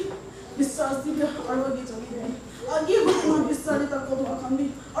हाकन भी विश्वास दी भी और आगे चली गई आगे बढ़े ना विश्वास तक को हाकन भी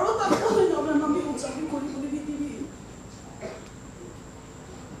और वो तक तो ना अपना नाम भी ऊंचा भी कोई भी दी भी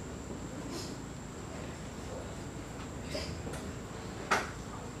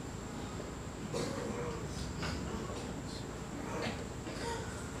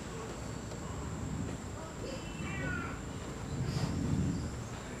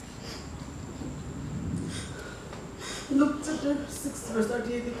Luke chapter 6 verse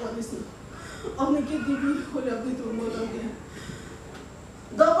 38 देखो इसमें अपने के दीवी होले अपने तो मोटा के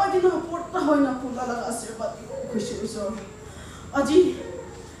दावा के ना पोटा होय ना पुला लगा आशीर्वाद खुशी खुशी अजी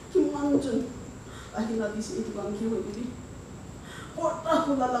कि मानजन अही ना दिस इतु काम की होई दी पोटा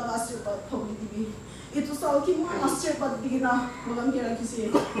पुला लगा आशीर्वाद पब्लिक दीवी इतु साल की मान आशीर्वाद दिना मगन के रखी से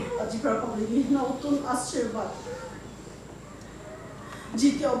अजी पर पब्लिक ना उतन आशीर्वाद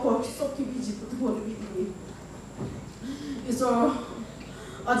जीत के ऊपर सब की भी जीत तो होले भी दीवी इस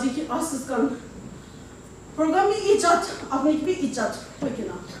आज की आशीष कर प्रोग्राम में इज्जत अपनी भी इज्जत कोई के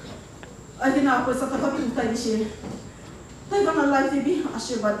ना अगर ना कोई सत्ता भी उठाई दिशे तो करना लाइफ भी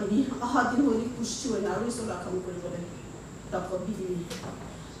आशीर्वाद भी आहादिन होली खुशी हुए ना रोज सोला काम कर बोले तब को भी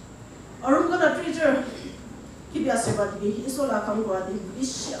और उनका ट्रेजर की भी आशीर्वाद भी इस सोला काम करा दी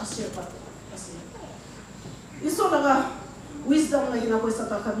इस आशीर्वाद इस सोला का विजडम लगी ना कोई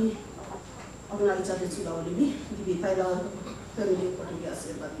सत्ता भी अपना इच्छा से चुला वाली भी दिवी ताइला फैमिली को भी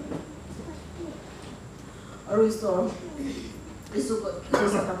आशीर्वाद दी और इसको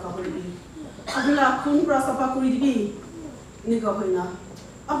कैसा तक कवर भी अपना खून पर सफा करी दिवी निका होइना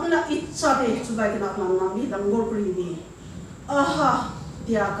अपना इच्छा से चुला के ना अपना नाम भी दंगोर करी दिवी आहा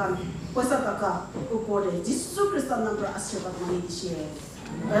दिया kan कैसा तक ऊपर है जिसु क्रिस्त नाम पर आशीर्वाद मांगी दिशे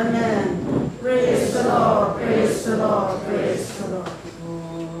Amen. Praise the Lord. Praise the Lord. Praise the Lord.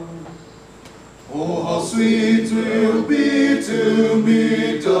 Oh, how sweet will be to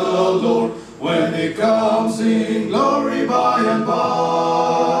meet the Lord when He comes in glory by and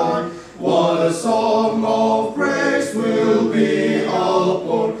by. What a song of praise will be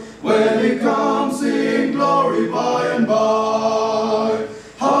upward when He comes in glory by and by.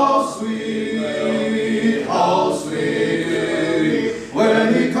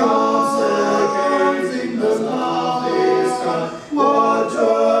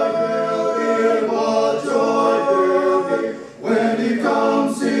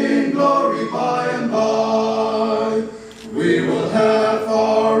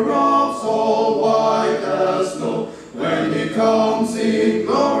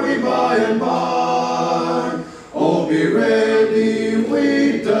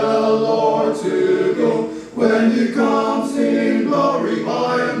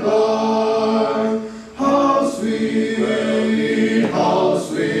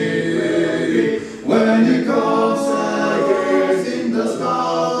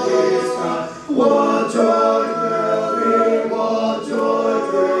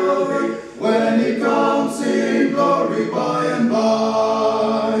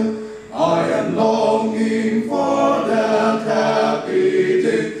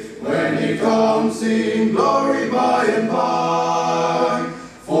 comes in glory by and by.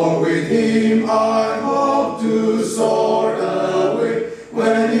 For with him I hope to soar away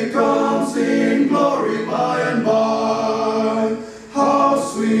when he comes in glory by and by. How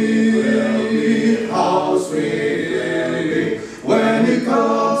sweet will be when he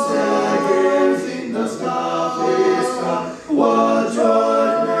comes again in the starry sky. What joy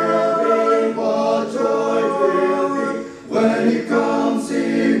will be, what joy will be when he comes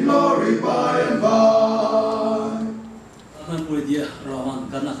in glory by and by. Aman dia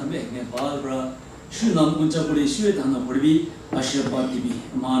rawan karena kami Nepal Shunam Unchapuri Shuet Hana Purbi Ashirpad TV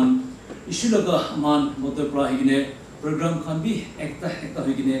Man Ishulaga Man Motor Prahigine program can be ekta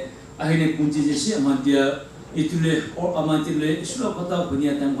higine ahine kunci jesi aman dia itule or amantile Shulakota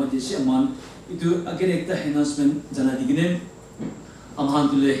punya tangwa jesi aman itu akhir ekta announcement jana digine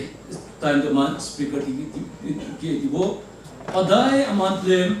amantile time to man speaker dibo adai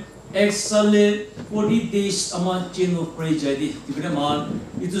amantile Excellent 40 days aman chain of prayer jadi tikne man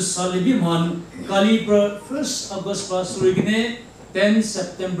itu salibi man kali per 1 August pa surigine 10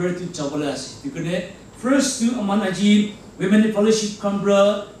 September to chabalas tikne first to aman aji women fellowship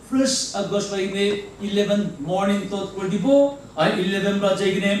kambra 1 August pa ine 11 morning tot kodibo I 11 ba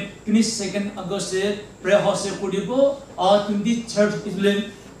jagine kini 2 August prayer house kodibo a 23rd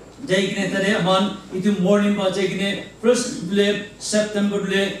island Jaigine tare aman itu morning ba jaigine 1st September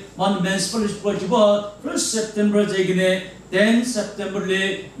le man men's fellowship kodibo 1st September jaigine 10 September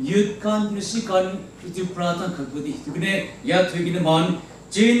le youth kan musikan itu pratan khakbudi tukne ya thugine man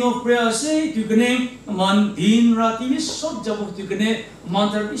chain of prayer se tukne man din rati mi sob jabo tukne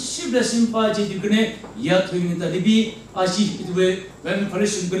mantar isi blessing pa je tukne ya thugine tadibi aji itu when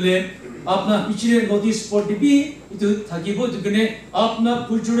fellowship le अपना पिछले notice पर भी इतो थाकीबो दुगने अपना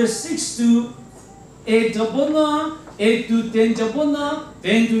पुजुरे 6 to 8 जबोना 8 to 10 जबोना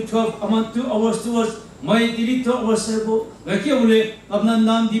 10 to 12 Aman 2 hours towards मैं दिली 2 hours सेबो वैक्या बोले अपना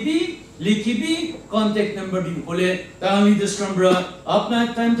नाम दिबी लिखी भी कांटेक्ट नंबर दी बोले तांगी दस नंबर अपना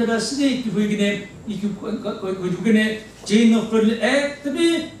टाइम जरा सीधे इकुगने इकुगने चेन ऑफ प्रॉब्लम एक तभी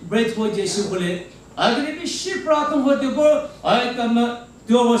ब्रेथ हो जैसे बोले अगर भी शिप प्रातम होते बो आय कम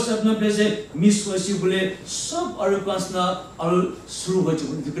Two hours अपना प्लेसे मिस वैसी बोले सब आरुकांसना आरु शुरू हो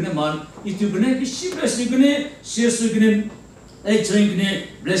चुके हैं इतने मान इतने किसी ब्लेसिंग ने शेष इतने एक ड्रिंक ने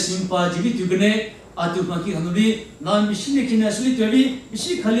ब्लेसिंग पाजी भी इतने आतुमा की हनुबी नाम इसी ने किन्हें असली तो अभी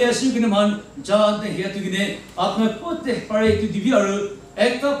इसी खाली असली किन्हें मान जानते हैं इतने अपना कोते पढ़े तो दिव्य आरु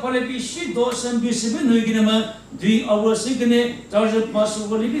एक तो पढ़े भी इसी 227 हुई किन्हें मान 2 hours किन्हें चार्जर पास हो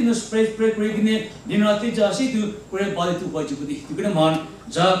गई भी न स्प्रे किन्हें दिन रात जासी तो पूरे बाली तो बाजी बुद्धि इतने मान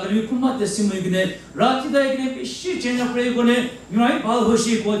जा कभी कुम्हा तेसिम किन्हें रात दाई किन्हें इसी चेंज प्रे किन्हें न्याय बाल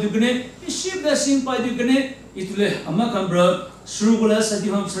होशी को किन्हें इसी ब्लेसिंग पाई किन्हें इतने अम्मा कम्बरा शुरू बोला सदी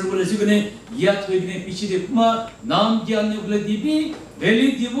हम शुरू बोला जिकने याद हुए किन्हें पीछे देखमा नाम ज्ञान ने बोले दीपी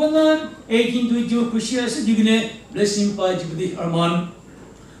वैली दीवाना एक हिंदू जो खुशी ऐसे जिकने ब्लेसिंग पाई जिकने अरमान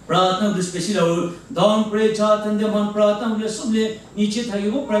प्रार्थना के स्पेशल और दान प्रे चाहते हैं मन प्रार्थना के सबले नीचे था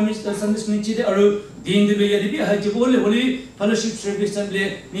वो प्राइमरी संदेश नीचे थे और दिन दिले यदि भी है जब बोले होली फellowship सर्विस संबले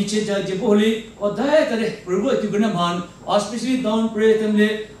नीचे जा जब होली और दाय करे प्रभु इतने मान स्पेशली दान प्रे तमले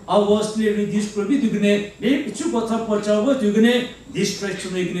आवाज ले रिड्यूस कर भी दुगने ये इच्छु कथा पहुंचाओ दुगने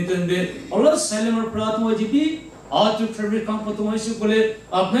डिस्ट्रैक्शन इतने तमले और साइलेंट प्रार्थना जी आज जो फेवरेट काम पता है इसे बोले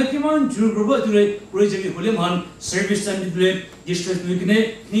अपने के मान जुड़ ग्रुप तुले पूरे जगह बोले मान सर्विस टाइम दिले डिस्ट्रिक्ट विकने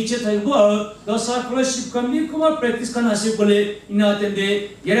नीचे था वो दसा फellowship कम भी कुमार प्रैक्टिस करना से बोले इनाते दे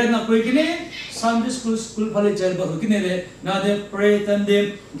ये ना कोई किने संडे स्कूल वाले चल बाहर किने ले ना दे प्रे तंदे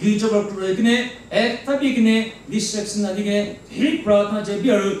गीत जब प्रे किने एक तभी किने डिस्ट्रैक्शन ना दिखे ही प्रार्थना जब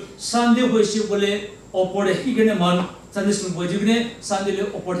भी आरु संडे हो इसे बोले ओपरे ही किने मान संडे स्कूल बोले किने संडे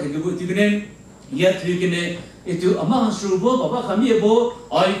ले ओपर है वो किने ये थी किने itu ama surubo baba kami ebo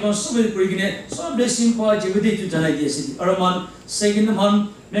ai kon subel kurigine so blessing pa jebedi tu janai diesi araman second man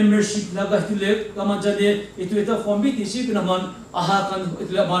membership laga tule kama jade itu eta form bi tisi kinaman aha kan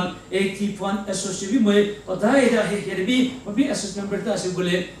itla man 81 associate moi odai da herbi obi associate member ta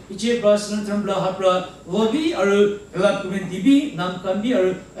sibule iche person trambla hapra lobby aru development db nam kan bi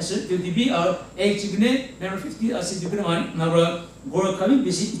aru associate db ar ek chigne member 50 asi dikinaman nabra gor kami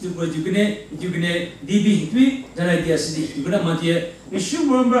bisi itu projukne db hitwi janai diasi dikina mantie issue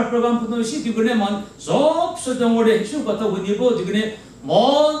member program puno isi dikine man job so dongore issue kata bunibo dikine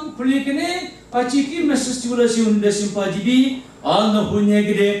mon kulikene achiki message tula si un blessing pa jibi an hunye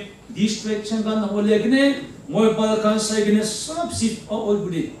gide distraction kan holegene moi bal kan sai gine sab sit all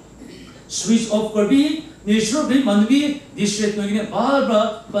gudi switch off karbi Nishro bhi manvi district no gine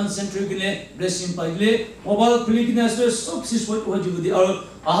bar concentrate gine blessing paile mobile khuli gine so successful hoji budi aur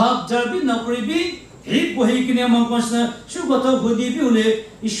ahab jarbi nakuri bi एक वही के नियम अंकन शु गता बुद्धि भी उले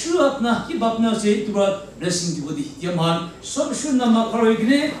ईश्वर अपना की बापना से तुरा ब्लेसिंग की बुद्धि ये मान सब शु नमा करो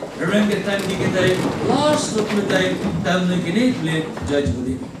इकने रंग के टाइम दी के टाइम लास्ट लोग के टाइम ने के ने ले जज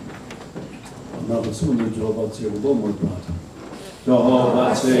बुद्धि ना बस मुझे जो बात से वो मोड़ पड़ा जो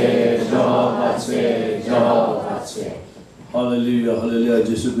हालेलुया हालेलुया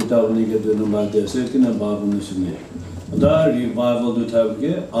यीशु पिता उन्हीं के दोनों बातें से कि ना बाप ने सुने that revival to have ke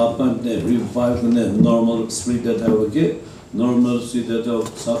apan ne revival ne normal spirit that have ke normal spirit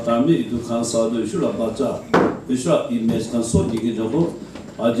that satami itu khan sa do shura bacha ishra image kan so dike jobo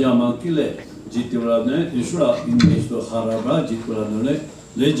ajama kile jitira ne ishra image to haraba jitira ne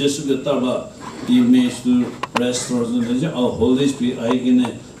le jesu ke taba image to restore ne a holy spirit ai gine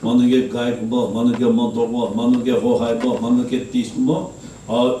manuge guide bo manuge motobo manuge ho hai bo manuge tis bo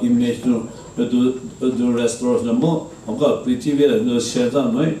a image to restore ne mo हमका पृथ्वी में शैतान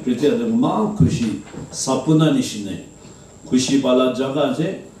में पृथ्वी में मां खुशी सपना निशने खुशी वाला जगह से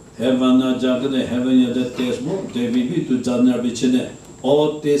हेवन जगह ने हेवन या द टेस्ट मो डेविड भी तो जानना बिचने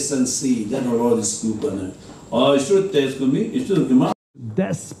all taste and see that the Lord is good and I should taste to me it should come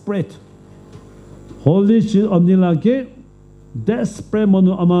desperate holy spirit omnila ke desperate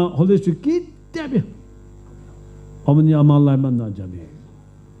manu ama holy spirit ki tabi omni ama la man na jabi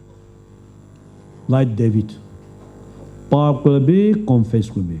like David पाप को भी confess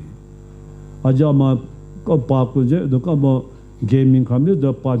को भी आज हम को पाप को जे दो का मो गेमिंग काम जो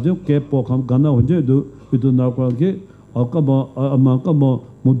दो पाप जो के पो काम गाना हो जे दो इतो ना को के और का मो अमा का मो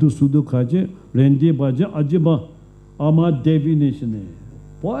मुदु सुदु खाजे रेंडी बाजे आज बा अमा डेफिनेशन है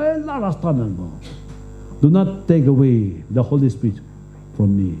पहला रास्ता ना बो do not take away the Holy Spirit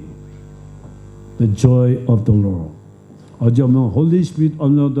from me the joy of the Lord आज हम Holy Spirit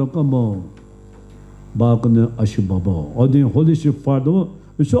अन्य दो का मो बाकने अशुभबो अदि होली शिप फादो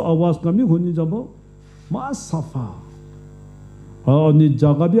इसो आवाज कमी होनी जबो मा सफा अनि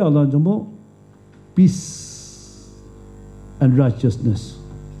जगह भी अला जबो peace and righteousness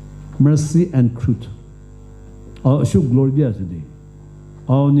mercy and truth Ashu glory भी आते दे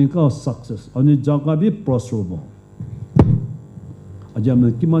अनि का सक्सेस अनि जगह भी प्रॉस्परबो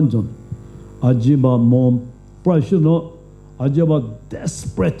अजम किमान जन अजिबा मोम प्रश्नो अजिबा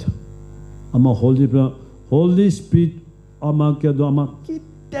desperate ama holy spirit ama ke do ama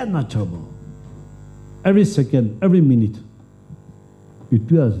kitte na chabo every second every minute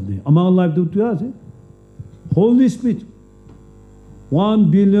it was the ama life do to us holy spirit 1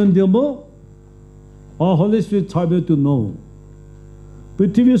 billion demo or holy spirit chabe to know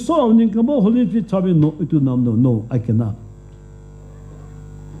prithvi so only kamo holy spirit chabe no to no I cannot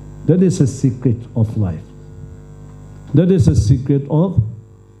that is a secret of life that is a secret of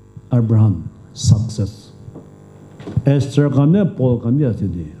Abraham success. Esther kami Paul kami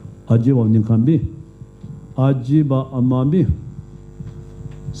asidi. Ajiba ni kami. Ajiba amami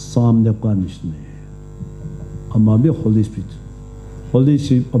samne kanishne. Amami Holy Spirit. Holy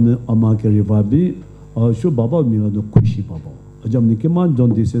Spirit amake rivabi. Ashu baba miga do kushi baba. Ajam ni keman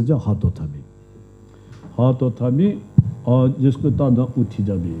John dise ja hato thami. Hato thami और जिसको ताना उठी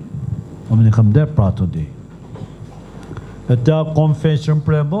जाबी. हमने कम दे प्रार्थना दे. The confession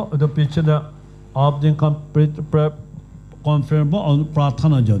prayer the picture the of the prayer confession on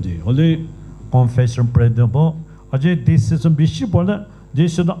प्रार्थना जाती Holi confession prayer the bo Ajay this is a bishop बोला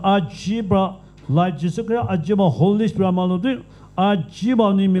this is आजीबा like जिसको क्या आजीबा holy spirit मालूम दे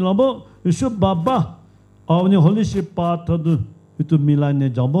आजीबा नहीं मिला बो यीशु बाबा और holy spirit पाठ तो itu मिलाने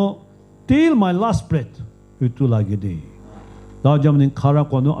जाबो till my last breath itu lagi deh dah jam ni khara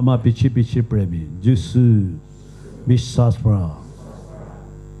kono ama pichi prayer bi Jesus विश्वास पड़ा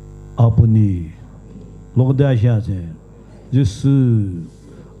अपनी लोग देखा है जिस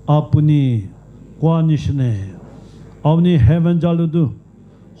अपनी क्वानिश ने अपनी हेवन जालू दो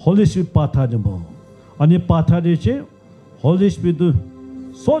होली स्पिरिट पाथा जमो अन्य पाथा देचे होली स्पिरिट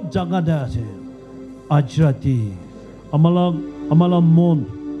सो जगह दे है आज राती अमला मोन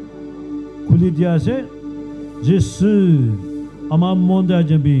खुली दिया है जिस अमला मोन दे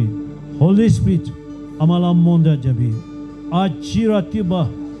जबी Holi spirit amala monda jabi achirati ba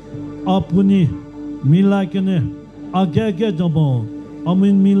apuni milakene agege jabo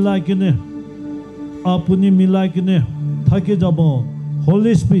amin milakene apuni milakene thake jabo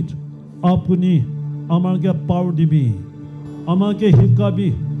holy spirit apuni amage power dibi amage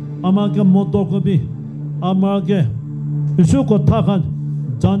hikabi amage modokobi amage isu ko thakan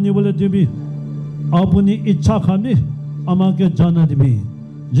jani bole dibi apuni ichha khami amage jana dibi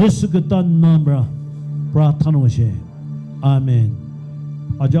jesu ka namra प्रार्थना होशे आमेन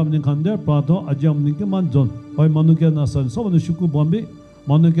आजामने कंदे प्रार्थना आजामने के मंजन और मनु के नसन सब शुकु बम्बे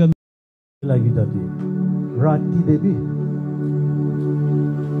मनु के लगी जाती राती देवी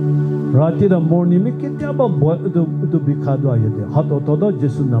राती द मॉर्निंग में कितना बार तो बिखा दो आये थे हाथ होता था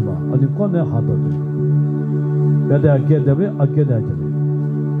जिसु नबा अनि कौन है हाथ होते कहते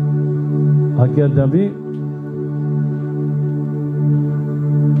आगे दबे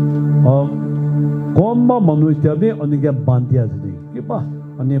कौन बा मनुष्य भी उनके बांधिया थे कि बा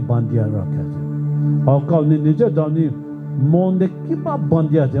उन्हें बांधिया रखा थे और कौन निजे जानी मोंडे कि बा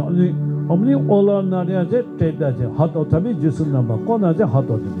बांधिया थे उन्हें हमने ओला नारिया थे टेटा थे हाथ होता भी जिसु नबा कौन है हाथ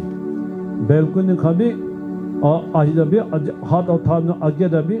होते थे बेलकुनी खाबी और आज दबी हाथ उठा न आगे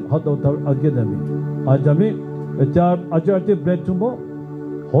दबी हाथ उठा आगे दबी आज दबी चार bread चुम्बो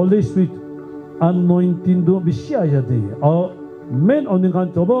Holi spirit anointing do bisya jadi और main oningan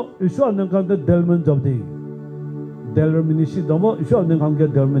coba isu oningan ke delmen jadi delmenisi domo isu oningan ke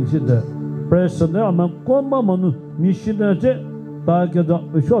delmenisi de presne ama koma manu nishina je ta ke da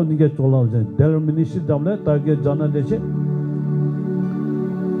isu oninge chola je delmenisi damle ta ke jana deche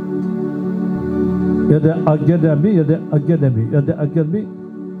yade agede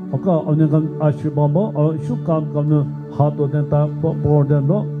oka oningan ashibamo और isu काम करने हाथ होते ता पौधे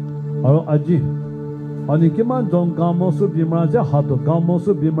लो और अजी अनिकिमान जों गामोसु बीमार जे हाथो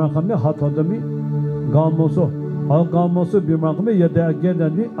गामोसु बीमार खमे हाथो दमी गामोसु और गामोसु बीमार खमे यदे अगे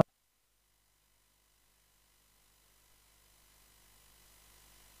दनी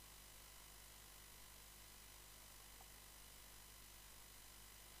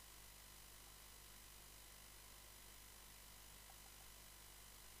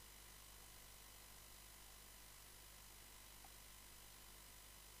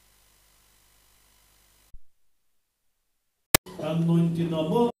anointing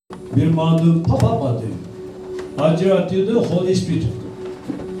namo birmadu papa pade ajati the Holy Spirit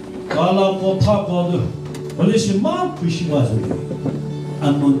kala kotha kodu Holy Spirit ma pushwazu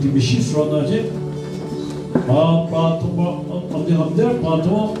anointing bishi fronaje pato amde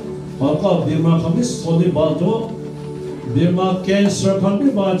pato papa birma khamis soli baldo birma cancer khambi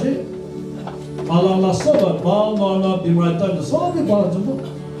baje ala soba balma birma ta sobi baldo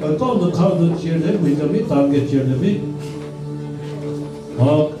ko no khadu chede mitami target chede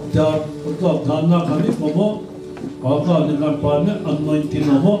और जब तो गाना खाने को वो आका निकाल पाने anointing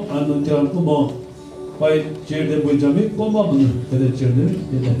नमो anointing को वो पाई चेड़े बुझामी को वो बने तेरे चेड़े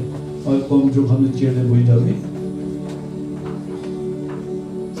ये और कौन जो खाने चेड़े बुझामी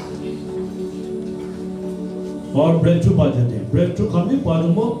और breakthrough बाजे थे breakthrough खाने पाने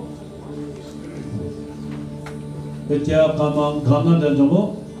वो क्या काम गाना दे जो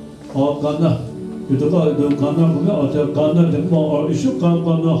और गाना itu kalau itu karena punya atau karena demo or isu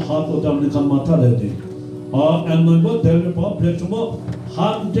karena hak utama nikah mata lagi. And memang dari apa cuma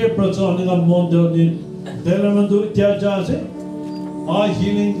hak je percaya dengan model ni dalam itu tiada je.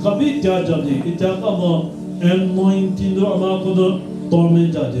 Healing kami tiada je. Itu kamu anointing tu amal kudu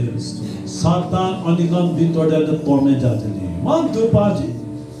torment jadi. Satan anikan bitor dari torment jadi. Mantu pasti.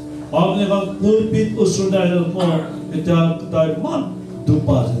 Apne kan pulpit usudah itu itu kita mantu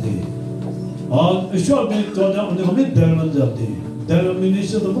pasti. और ईश्वर में तो ना उन्हें हमें धर्म जाती है धर्म में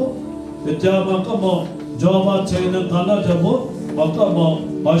से तो वो इतना माका मो जवाब चाहिए ना खाना जब वो माका मो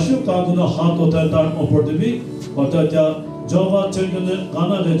आशु का गुना हाथ होता है तार ऊपर देवी और तो क्या जवाब चाहिए ना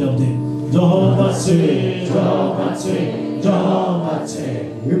खाना दे जाते जवाब से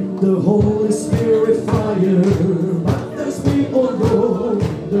in the Holy Spirit fire baptize me oh Lord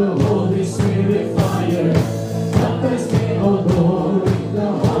the Holy Spirit fire baptize me oh Lord the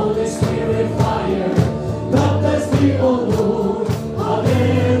Holy Spirit fire baptize me oh Lord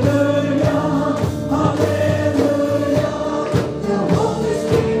hallelujah hallelujah the Holy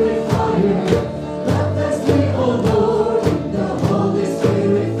Spirit fire baptize me oh Lord the Holy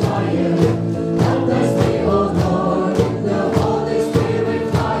Spirit fire baptize me oh Lord the Holy Spirit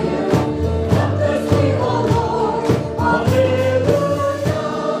fire baptize me oh Lord hallelujah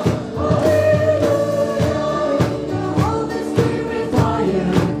hallelujah the Holy Spirit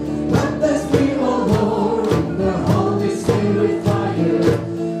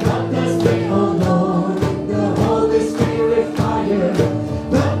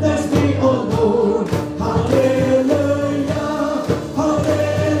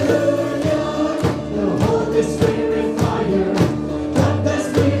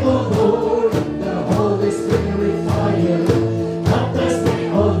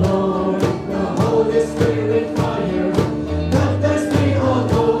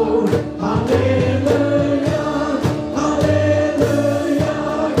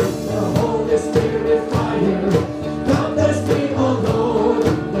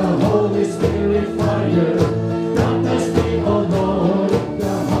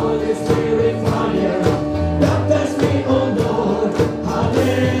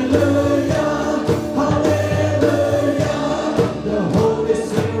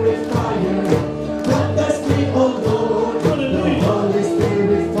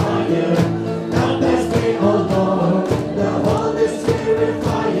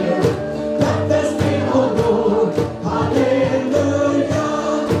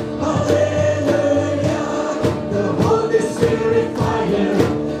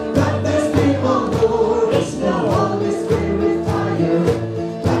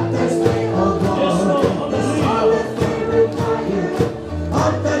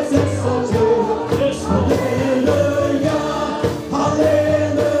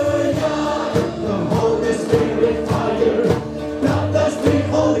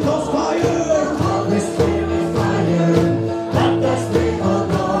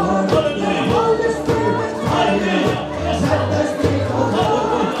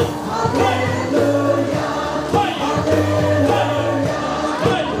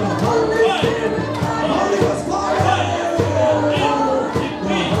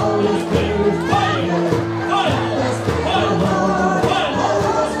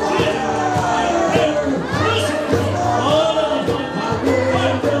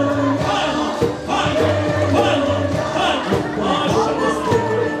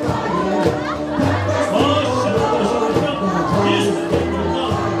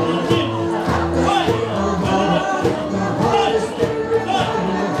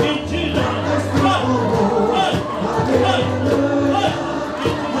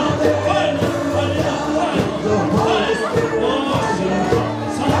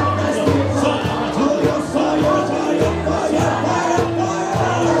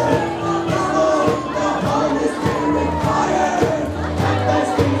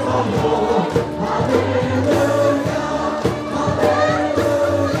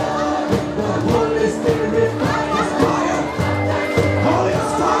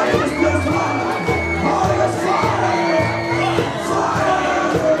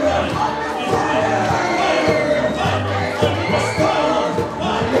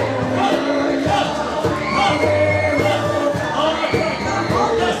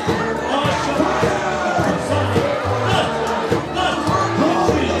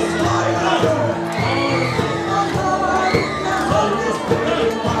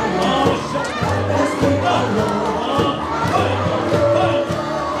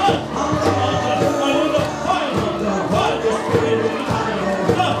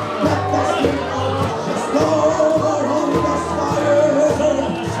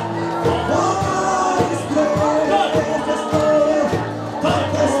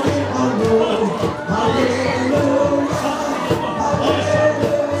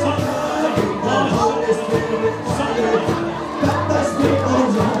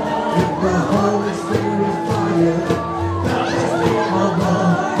the Holy Spirit fire. Baptize me, O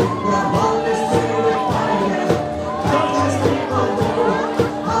Lord, the Holy Spirit fire. Baptize me, O Lord.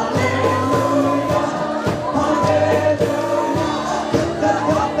 Hallelujah, hallelujah.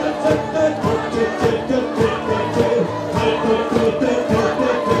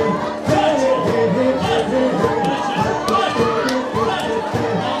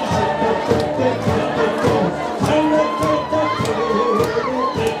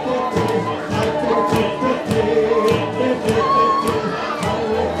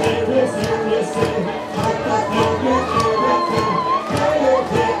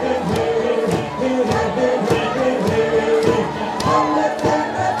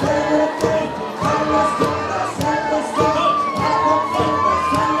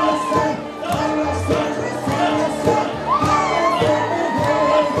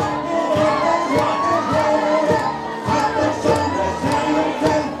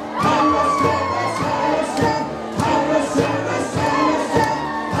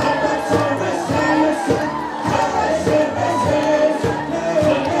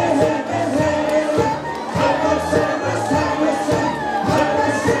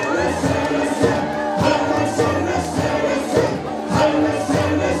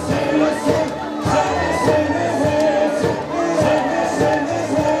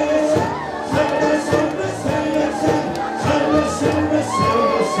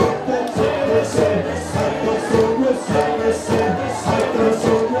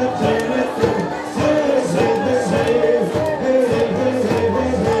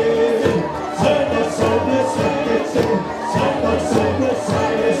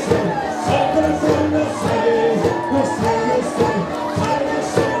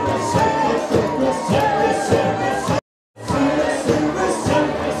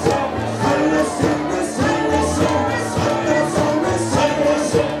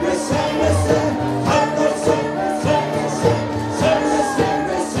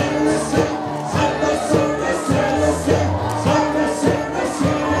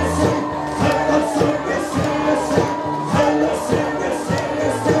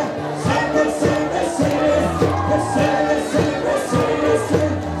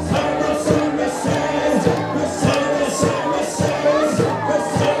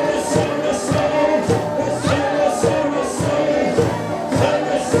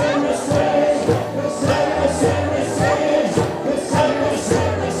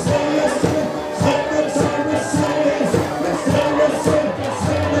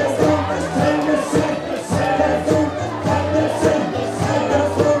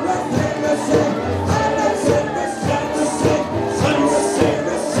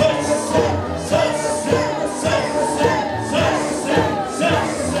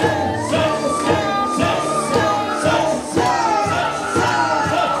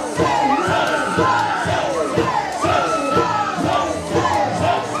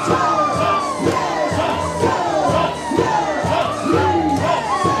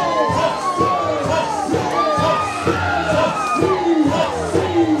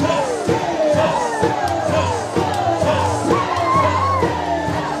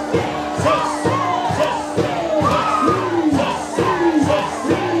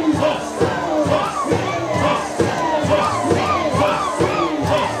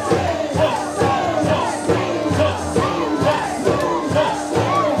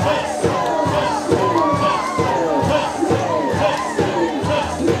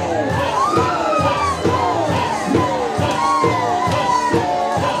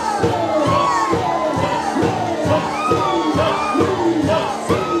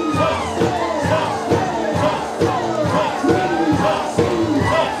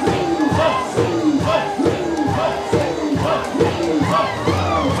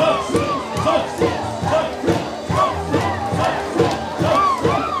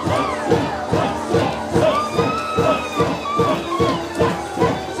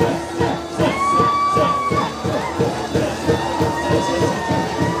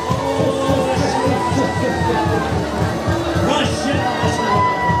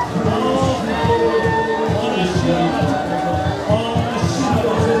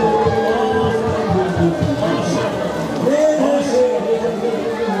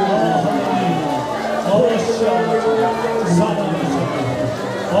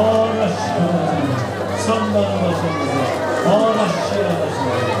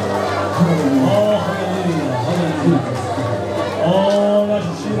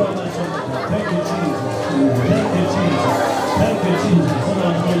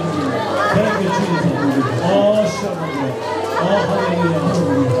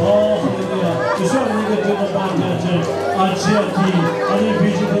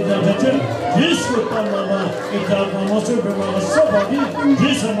 제 예수 따라마 이따가 모습 보면 소바디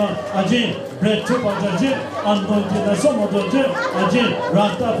예수마 아직 브레트 바자지 안동티나 소모도지 아직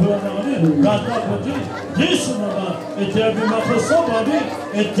라타 불어나니 라타 보지 예수마 이따가 보면 소바디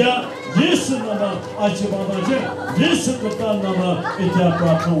이따 예수마 아치바바지 예수 따라마 이따가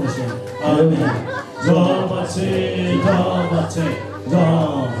프라토시 아멘 자바체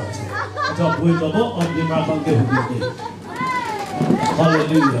자 보이다도 언제 말한게 없는데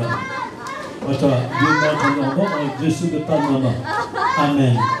할렐루야 아자 비마탄나고 예수 따라마 아멘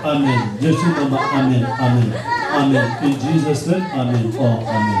아멘 예수 나마 아멘 아멘 아멘 in Jesus name 아멘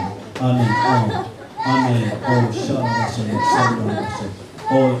아멘 아멘 샤라바세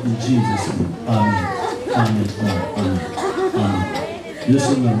in Jesus name 아멘 예수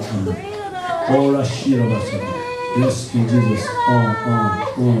나마 아멘 Ora shirabasa. Yes, in Jesus.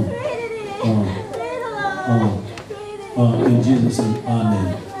 In Jesus' name.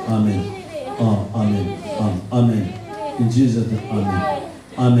 Amen. Amen. Amen. In Jesus' name.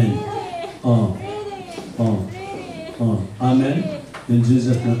 Amen. Amen. In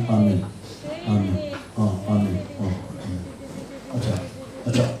Jesus' name. Amen. Amen.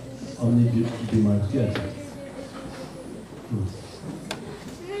 Acha. Omni बीमार क्या है?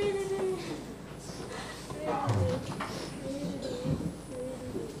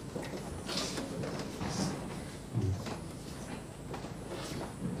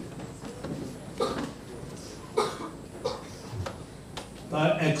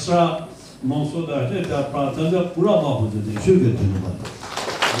 Extra मौसोदा है त्या प्रार्थना पूरा माफ हो जाते शुरू करते हैं बात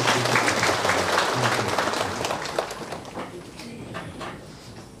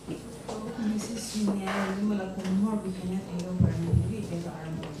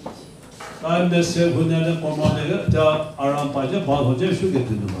टाइम में से गुनाह कमाने का त्या आराम पाजे बात हो जाए शुरू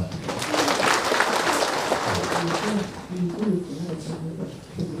करते हैं बात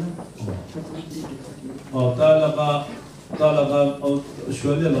और तालागा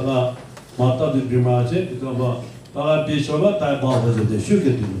शुरू लगा माता दी बीमार से तो अब ताला बीचों में ताई बात हो जाते शुरू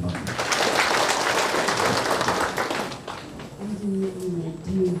करते हैं बात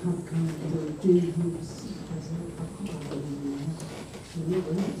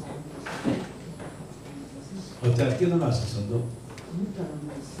और क्या कितना नाच सकते हो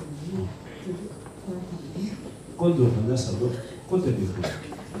कौन दो बंदा सब लोग कौन ते बिल्कुल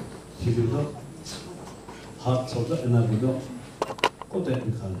ठीक है तो हाथ सोचा इन्हें बिल्कुल कौन ते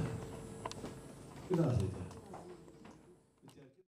बिल्कुल कितना आते हैं